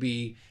that could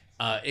be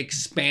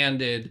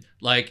expanded?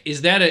 Like,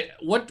 is that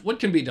what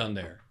can be done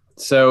there?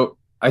 So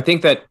I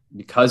think that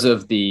because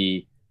of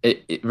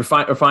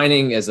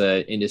refining as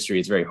an industry,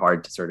 it's very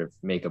hard to sort of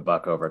make a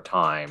buck over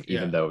time,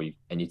 even though you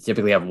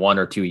typically have 1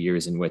 or 2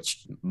 years in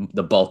which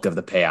the bulk of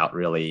the payout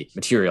really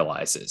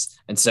materializes.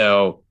 And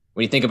so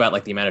when you think about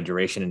like the amount of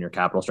duration in your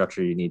capital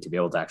structure, you need to be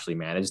able to actually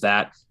manage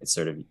that. It's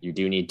sort of, you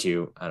do need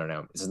to, I don't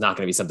know, this is not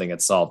going to be something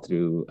that's solved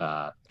through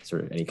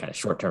sort of any kind of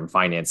short-term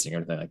financing or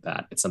anything like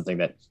that. It's something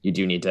that you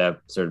do need to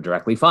sort of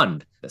directly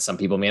fund. Some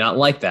people may not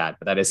like that,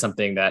 but that is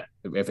something that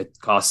if it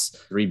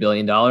costs $3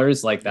 billion,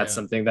 like that's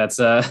something that's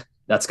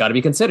got to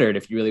be considered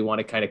if you really want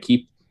to kind of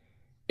keep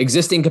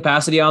existing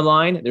capacity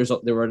online.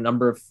 There were a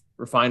number of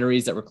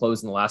refineries that were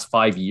closed in the last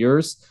 5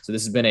 years. So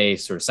this has been a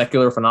sort of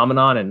secular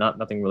phenomenon and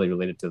nothing really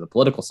related to the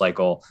political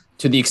cycle.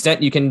 To the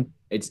extent you can,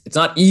 it's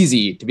not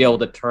easy to be able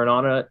to turn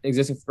on an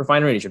existing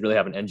refinery. You should really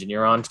have an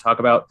engineer on to talk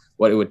about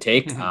what it would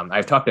take. Mm-hmm.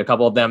 I've talked to a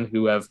couple of them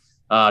who have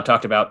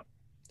talked about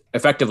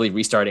effectively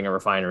restarting a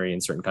refinery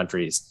in certain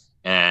countries.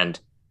 And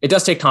it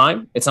does take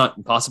time. It's not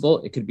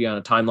impossible. It could be on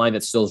a timeline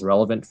that still is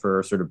relevant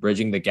for sort of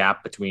bridging the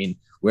gap between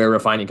where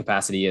refining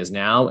capacity is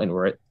now and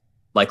where it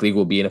likely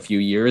will be in a few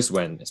years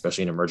when,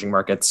 especially in emerging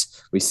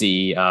markets, we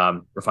see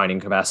refining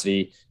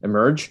capacity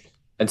emerge.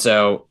 And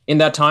so in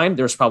that time,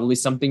 there's probably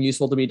something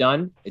useful to be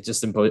done. It's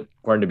just important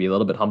to be a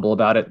little bit humble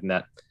about it, and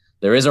that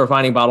there is a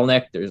refining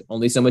bottleneck. There's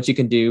only so much you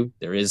can do.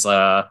 There is,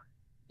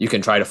 you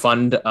can try to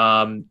fund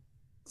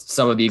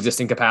some of the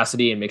existing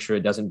capacity and make sure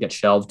it doesn't get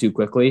shelved too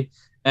quickly.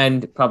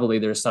 And probably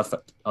there's stuff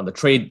on the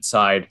trade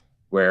side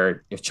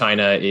where if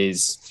China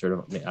is sort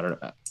of, I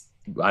don't know,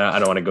 I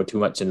don't want to go too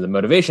much into the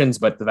motivations,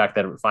 but the fact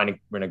that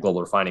we're in a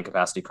global refining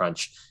capacity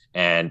crunch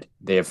and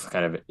they've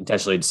kind of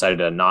intentionally decided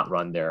to not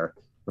run their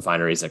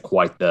refineries at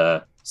quite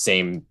the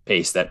same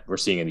pace that we're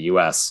seeing in the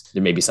US,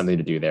 there may be something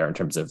to do there in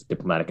terms of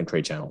diplomatic and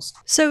trade channels.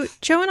 So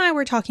Joe and I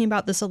were talking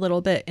about this a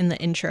little bit in the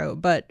intro,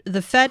 but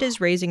the Fed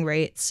is raising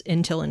rates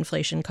until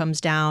inflation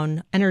comes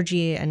down.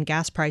 Energy and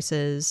gas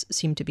prices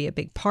seem to be a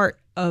big part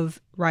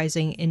of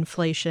rising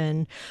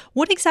inflation.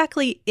 What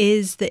exactly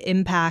is the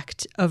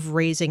impact of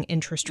raising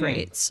interest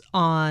rates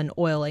on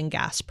oil and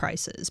gas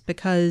prices?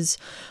 Because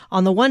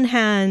on the one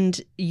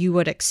hand, you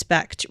would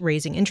expect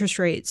raising interest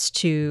rates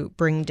to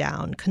bring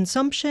down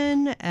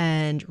consumption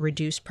and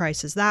reduce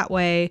prices that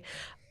way.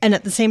 And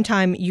at the same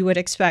time, you would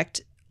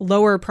expect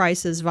lower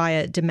prices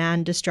via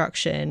demand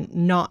destruction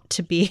not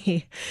to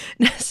be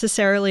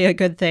necessarily a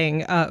good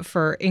thing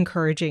for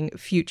encouraging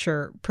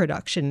future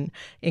production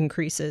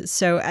increases.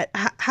 So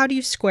how do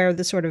you square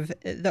the sort of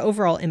the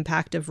overall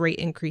impact of rate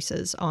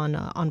increases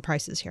on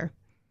prices here?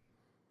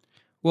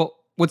 Well,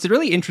 what's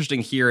really interesting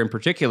here in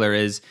particular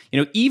is,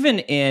 even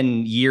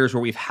in years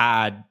where we've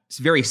had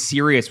very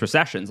serious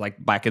recessions,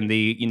 like back in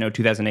the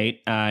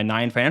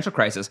 2008-9 financial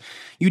crisis,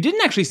 you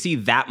didn't actually see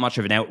that much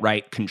of an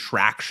outright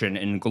contraction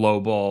in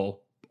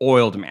global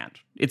oil demand.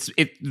 It's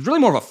really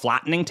more of a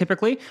flattening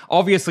typically.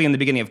 Obviously, in the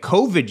beginning of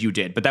COVID, you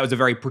did, but that was a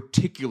very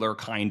particular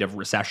kind of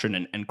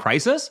recession and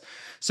crisis.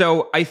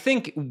 So I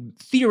think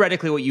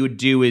theoretically what you would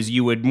do is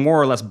you would more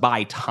or less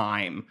buy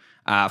time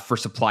for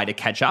supply to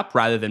catch up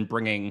rather than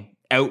bringing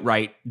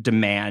outright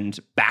demand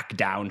back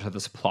down to the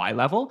supply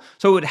level.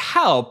 So it would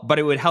help, but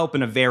it would help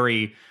in a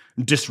very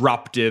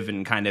disruptive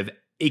and kind of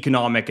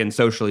economic and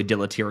socially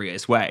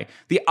deleterious way.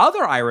 The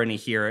other irony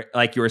here,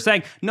 like you were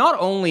saying, not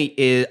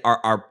only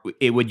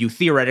would you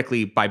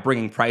theoretically, by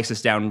bringing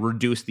prices down,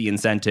 reduce the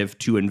incentive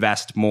to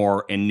invest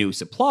more in new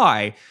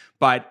supply,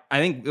 but I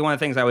think one of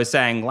the things I was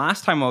saying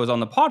last time I was on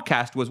the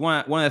podcast was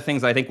one of the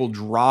things I think will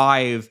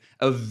drive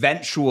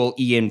eventual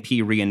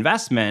E&P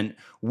reinvestment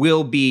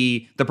will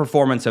be the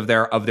performance of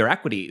their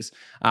equities.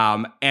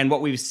 And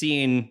what we've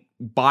seen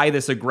by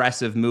this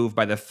aggressive move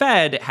by the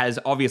Fed has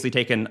obviously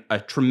taken a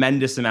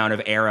tremendous amount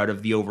of air out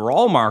of the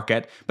overall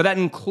market, but that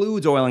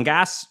includes oil and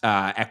gas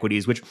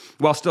equities, which,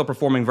 while still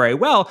performing very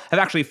well, have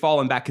actually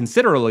fallen back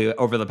considerably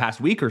over the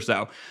past week or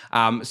so.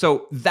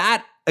 So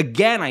that,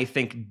 again, I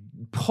think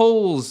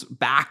pulls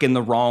back in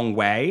the wrong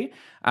way.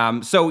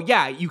 So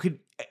yeah,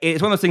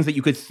 it's one of those things that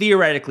you could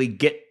theoretically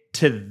get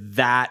to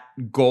that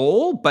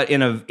goal, but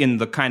in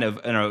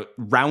a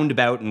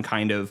roundabout and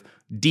kind of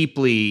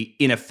deeply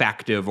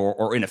ineffective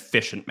or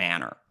inefficient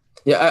manner.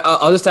 Yeah,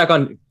 I'll just tack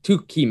on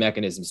two key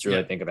mechanisms to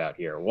really think about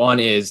here. One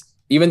is,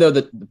 even though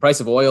the price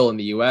of oil in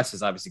the US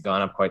has obviously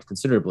gone up quite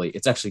considerably,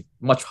 it's actually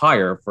much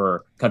higher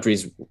for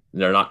countries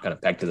that are not kind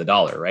of pegged to the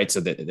dollar, right? So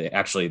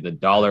the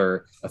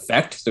dollar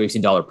effect, so we've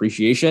seen dollar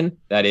appreciation,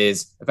 that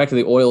is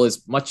effectively oil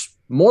is much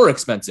more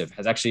expensive,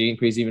 has actually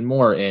increased even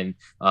more in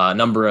a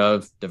number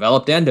of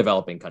developed and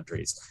developing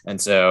countries. And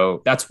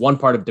so that's one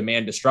part of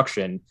demand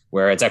destruction,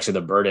 where it's actually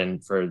the burden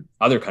for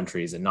other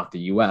countries and not the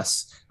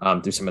US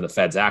through some of the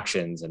Fed's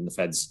actions and the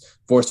Fed's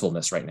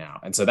forcefulness right now.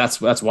 And so that's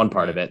one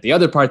part of it. The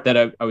other part that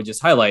I would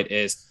just highlight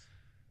is,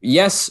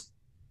 yes,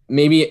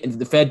 maybe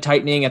the Fed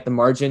tightening at the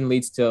margin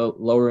leads to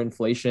lower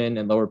inflation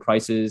and lower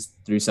prices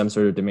through some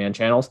sort of demand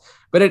channels,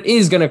 but it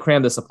is going to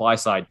cram the supply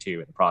side too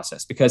in the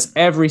process, because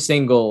every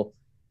single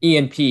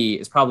E&P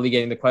is probably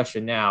getting the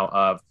question now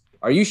of,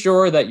 are you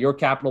sure that your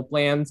capital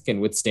plans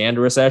can withstand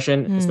a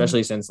recession,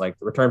 especially since like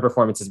the return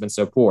performance has been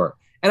so poor?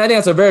 And I think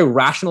that's a very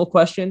rational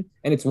question.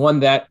 And it's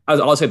one that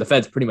I'll say the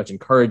Fed's pretty much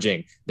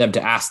encouraging them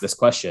to ask this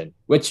question,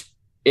 which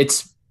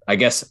I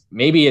guess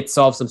maybe it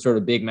solves some sort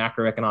of big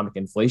macroeconomic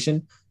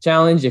inflation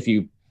challenge if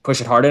you push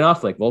it hard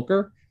enough, like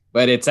Volcker,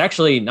 but it's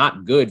actually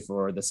not good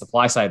for the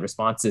supply side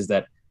responses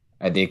that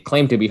they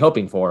claim to be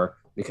hoping for,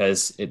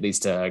 because it leads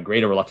to a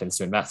greater reluctance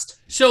to invest.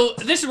 So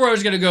this is where I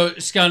was going to go,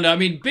 Skanda. I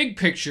mean, big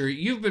picture,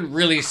 you've been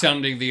really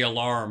sounding the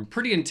alarm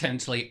pretty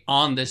intensely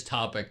on this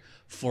topic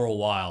for a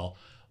while.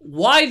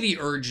 Why the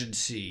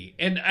urgency?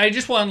 And I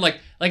just want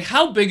like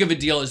how big of a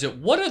deal is it?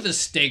 What are the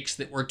stakes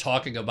that we're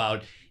talking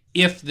about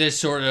if this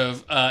sort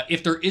of,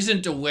 if there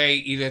isn't a way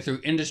either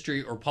through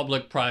industry or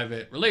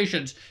public-private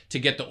relations to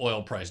get the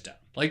oil price down?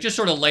 Like, just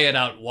sort of lay it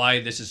out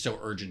why this is so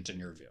urgent in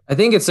your view. I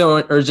think it's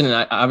so urgent.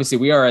 And obviously,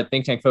 we are a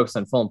think tank focused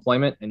on full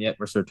employment, and yet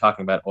we're sort of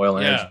talking about oil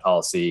and energy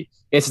policy.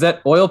 It's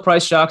that oil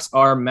price shocks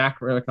are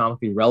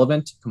macroeconomically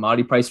relevant.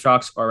 Commodity price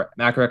shocks are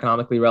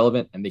macroeconomically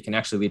relevant, and they can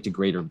actually lead to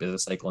greater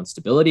business cycle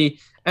instability.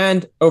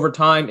 And over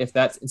time, if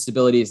that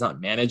instability is not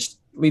managed,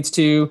 leads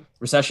to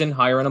recession,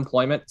 higher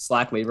unemployment,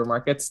 slack labor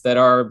markets that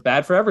are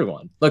bad for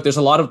everyone. Look,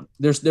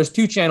 there's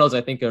two channels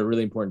I think are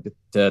really important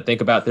to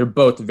think about. They're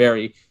both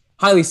very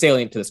highly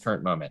salient to this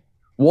current moment.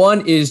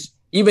 One is,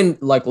 even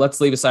like,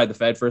 let's leave aside the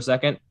Fed for a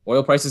second,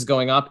 oil prices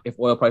going up. If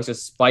oil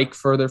prices spike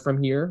further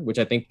from here, which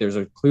I think there's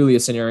clearly a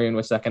scenario in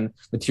which that can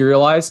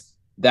materialize,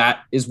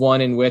 that is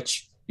one in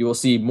which you will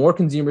see more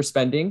consumer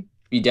spending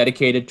be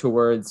dedicated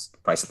towards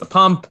price at the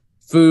pump,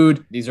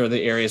 food. These are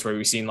the areas where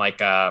we've seen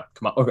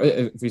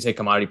if we say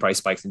commodity price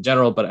spikes in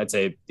general, but I'd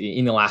say the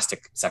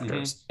inelastic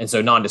sectors. And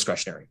so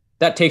non-discretionary.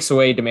 That takes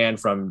away demand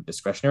from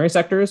discretionary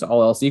sectors,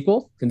 all else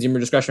equal.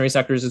 Consumer discretionary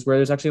sectors is where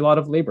there's actually a lot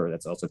of labor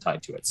that's also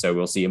tied to it. So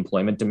we'll see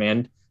employment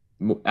demand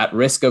at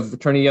risk of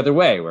turning the other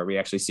way, where we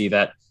actually see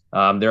that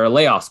there are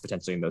layoffs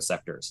potentially in those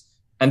sectors.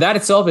 And that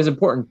itself is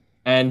important.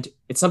 And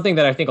it's something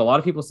that I think a lot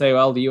of people say,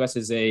 well, the US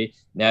is a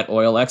net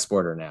oil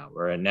exporter now.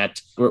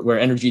 We're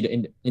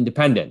energy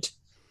independent.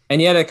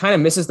 And yet it kind of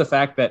misses the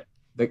fact that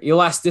the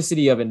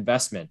elasticity of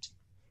investment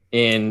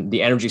in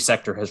the energy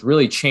sector has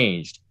really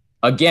changed.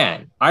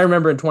 Again, I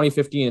remember in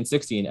 2015 and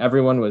 16,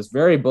 everyone was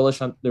very bullish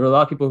there were a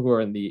lot of people who were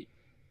in the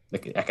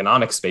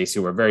economic space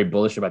who were very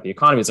bullish about the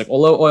economy. It's like,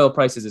 well, low oil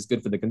prices is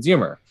good for the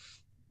consumer,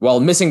 while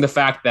missing the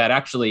fact that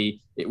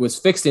actually it was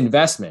fixed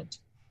investment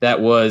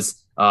that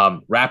was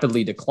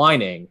rapidly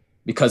declining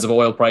because of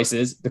oil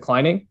prices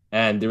declining.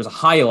 And there was a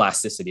high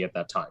elasticity at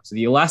that time. So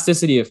the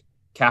elasticity of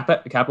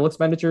capital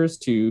expenditures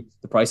to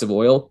the price of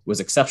oil was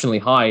exceptionally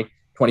high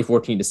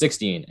 2014 to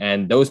 16.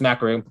 And those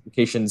macro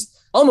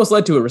implications almost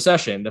led to a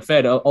recession. The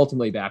Fed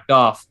ultimately backed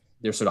off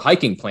their sort of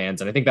hiking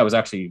plans. And I think that was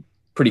actually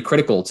pretty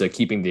critical to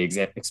keeping the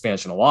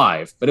expansion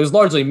alive. But it was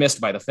largely missed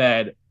by the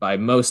Fed, by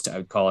most,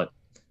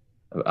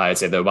 I'd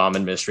say the Obama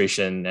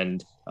administration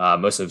and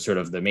most of sort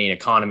of the main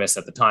economists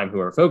at the time who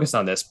were focused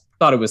on this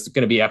thought it was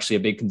going to be actually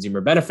a big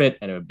consumer benefit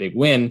and a big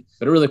win.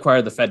 But it really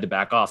required the Fed to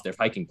back off their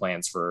hiking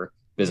plans for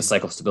business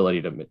cycle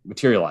stability to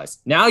materialize.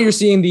 Now you're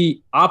seeing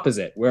the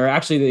opposite, where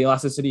actually the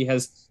elasticity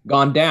has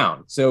gone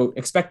down. So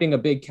expecting a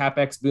big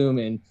CapEx boom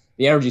in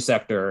the energy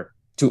sector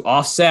to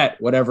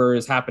offset whatever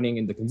is happening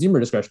in the consumer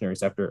discretionary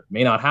sector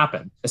may not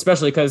happen,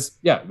 especially because,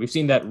 we've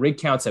seen that rig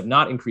counts have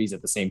not increased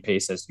at the same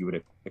pace as you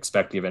would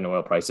expect given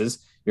oil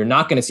prices. You're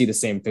not going to see the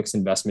same fixed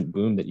investment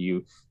boom that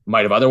you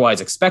might have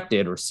otherwise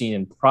expected or seen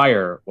in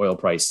prior oil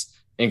price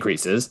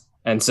increases.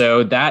 And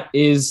so that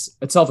is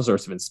itself a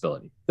source of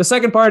instability. The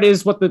second part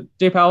is what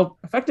Jay Powell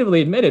effectively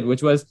admitted,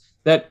 which was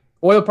that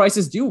oil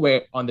prices do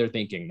weigh on their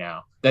thinking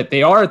now, that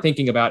they are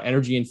thinking about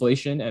energy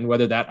inflation and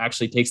whether that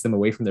actually takes them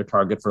away from their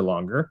target for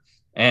longer.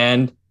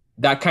 And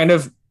that kind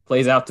of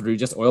plays out through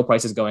just oil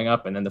prices going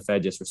up and then the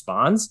Fed just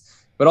responds.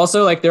 But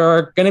also, like, there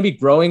are going to be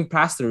growing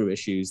pass-through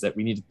issues that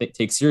we need to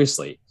take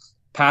seriously.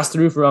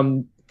 Pass-through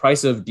from the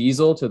price of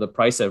diesel to the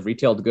price of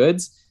retailed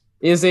goods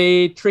is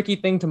a tricky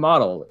thing to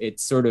model.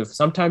 It's sort of,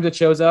 sometimes it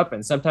shows up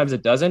and sometimes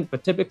it doesn't,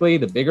 but typically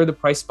the bigger the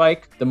price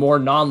spike, the more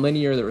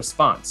nonlinear the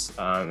response,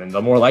 and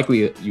the more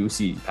likely you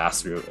see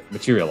pass-through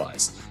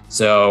materialize.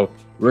 So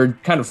we're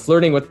kind of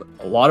flirting with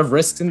a lot of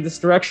risks in this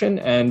direction,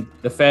 and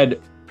the Fed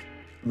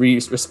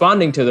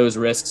responding to those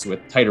risks with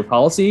tighter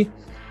policy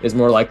is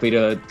more likely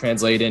to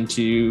translate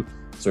into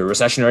sort of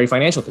recessionary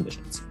financial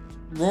conditions.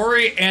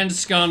 Rory and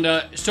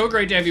Skanda, so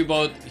great to have you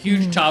both.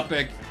 Huge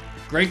topic,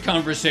 great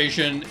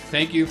conversation.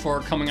 Thank you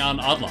for coming on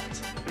Odd Lots.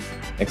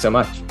 Thanks so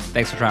much.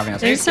 Thanks for having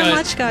us. Thanks so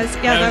much, guys.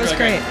 Yeah, that was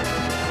great.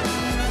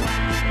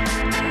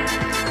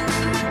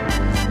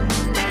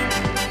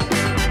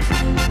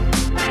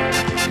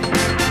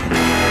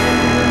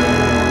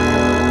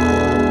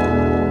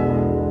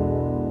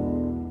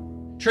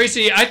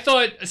 Tracy, I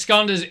thought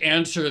Skanda's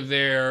answer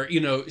there,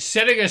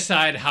 setting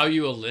aside how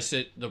you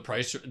elicit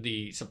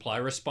the supply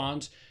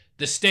response,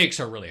 the stakes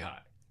are really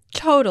high.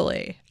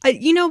 Totally.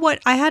 You know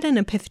what? I had an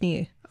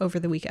epiphany over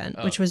the weekend,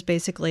 which was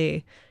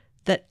basically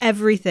that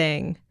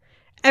everything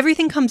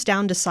comes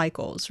down to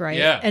cycles, right?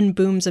 Yeah. And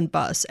booms and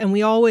busts. And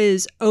we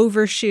always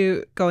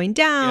overshoot going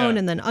down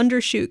and then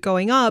undershoot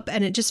going up.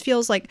 And it just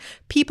feels like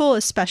people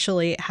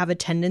especially have a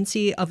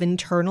tendency of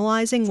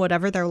internalizing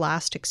whatever their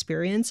last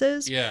experience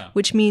is,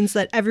 which means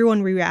that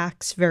everyone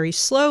reacts very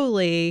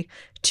slowly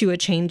to a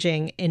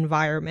changing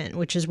environment,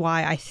 which is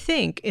why I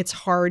think it's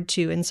hard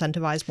to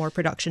incentivize more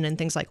production in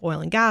things like oil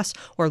and gas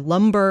or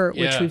lumber,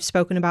 which we've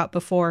spoken about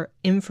before,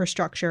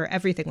 infrastructure,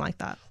 everything like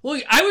that.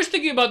 Well, I was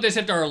thinking about this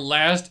after our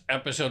last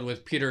episode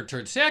with Peter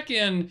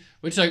Tertsakian,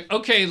 which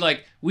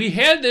we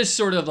had this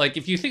sort of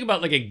if you think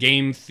about a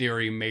game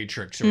theory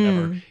matrix or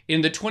whatever,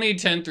 in the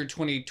 2010 through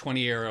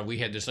 2020 era, we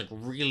had this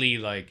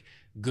really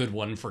good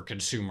one for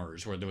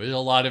consumers where there was a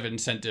lot of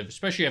incentive,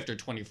 especially after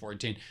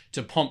 2014,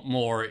 to pump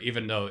more,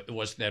 even though it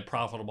wasn't that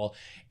profitable.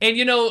 And,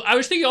 I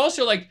was thinking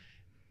also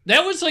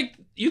that was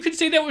you could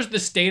say that was the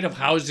state of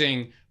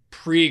housing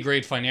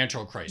pre-great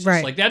financial crisis.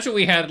 Right. That's what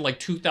we had in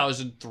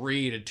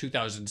 2003 to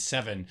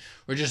 2007,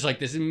 where just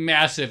this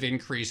massive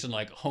increase in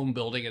home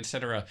building, et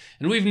cetera.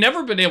 And we've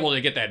never been able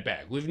to get that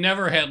back. We've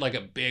never had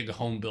a big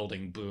home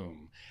building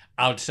boom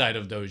outside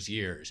of those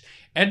years.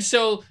 And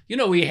so,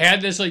 we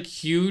had this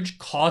huge,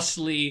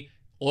 costly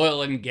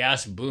oil and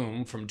gas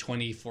boom from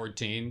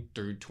 2014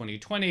 through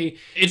 2020.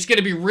 It's going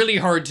to be really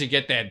hard to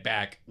get that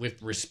back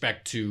with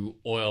respect to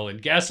oil and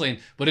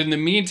gasoline. But in the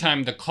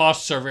meantime, the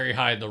costs are very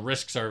high. The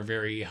risks are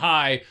very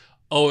high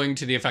owing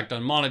to the effect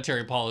on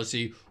monetary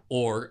policy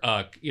or,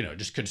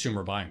 just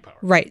consumer buying power.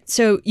 Right.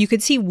 So you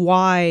could see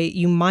why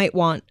you might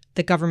want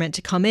the government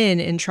to come in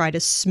and try to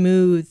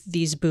smooth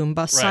these boom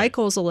bust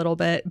cycles a little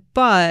bit.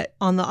 But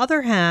on the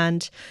other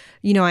hand,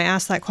 I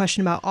asked that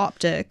question about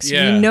optics.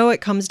 Yeah.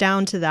 It comes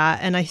down to that.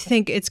 And I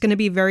think it's going to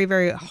be very,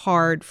 very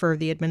hard for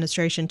the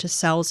administration to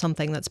sell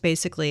something that's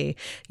basically,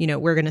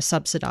 we're going to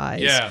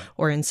subsidize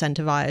or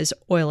incentivize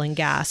oil and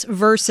gas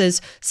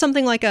versus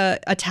something like a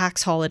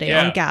tax holiday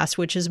on gas,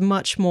 which is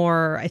much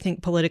more, I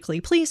think, politically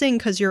pleasing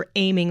because you're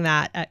aiming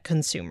that at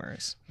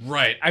consumers.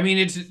 Right. I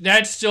mean,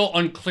 that's still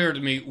unclear to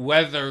me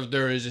whether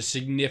there is a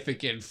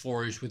significant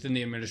force within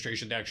the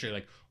administration that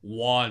actually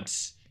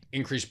wants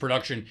increased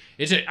production.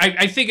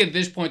 I think at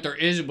this point there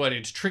is, but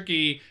it's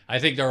tricky. I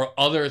think there are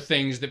other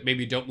things that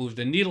maybe don't move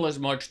the needle as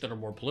much that are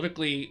more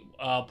politically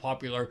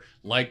popular,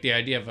 like the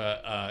idea of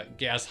a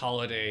gas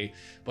holiday.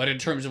 But in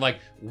terms of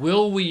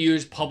will we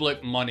use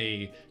public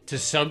money to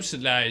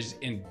subsidize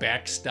and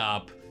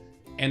backstop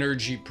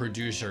energy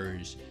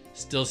producers,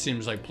 still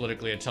seems like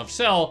politically a tough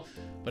sell.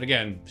 But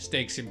again,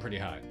 stakes seem pretty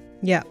high.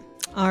 Yeah.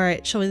 All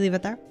right. Shall we leave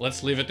it there?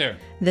 Let's leave it there.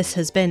 This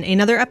has been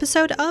another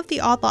episode of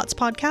the Odd Lots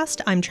podcast.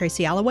 I'm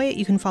Tracy Alloway.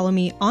 You can follow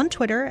me on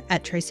Twitter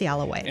at Tracy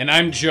Alloway. And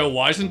I'm Joe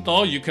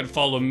Weisenthal. You can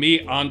follow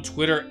me on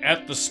Twitter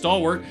at The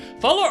Stalwart.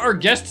 Follow our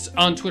guests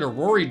on Twitter.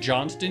 Rory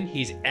Johnston.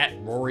 He's at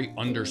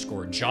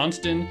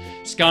Rory_Johnston.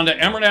 Skanda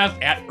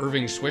Amarnath at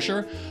Irving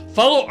Swisher.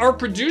 Follow our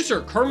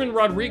producer, Carmen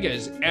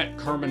Rodriguez, at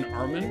Carmen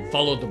Arman.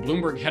 Follow the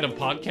Bloomberg head of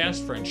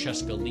podcast,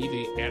 Francesca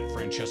Levy, at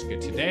Francesca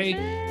Today.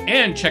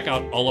 And check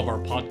out all of our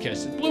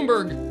podcasts at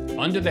Bloomberg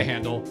under the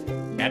handle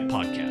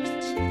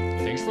 @podcasts.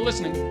 Thanks for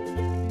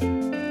listening.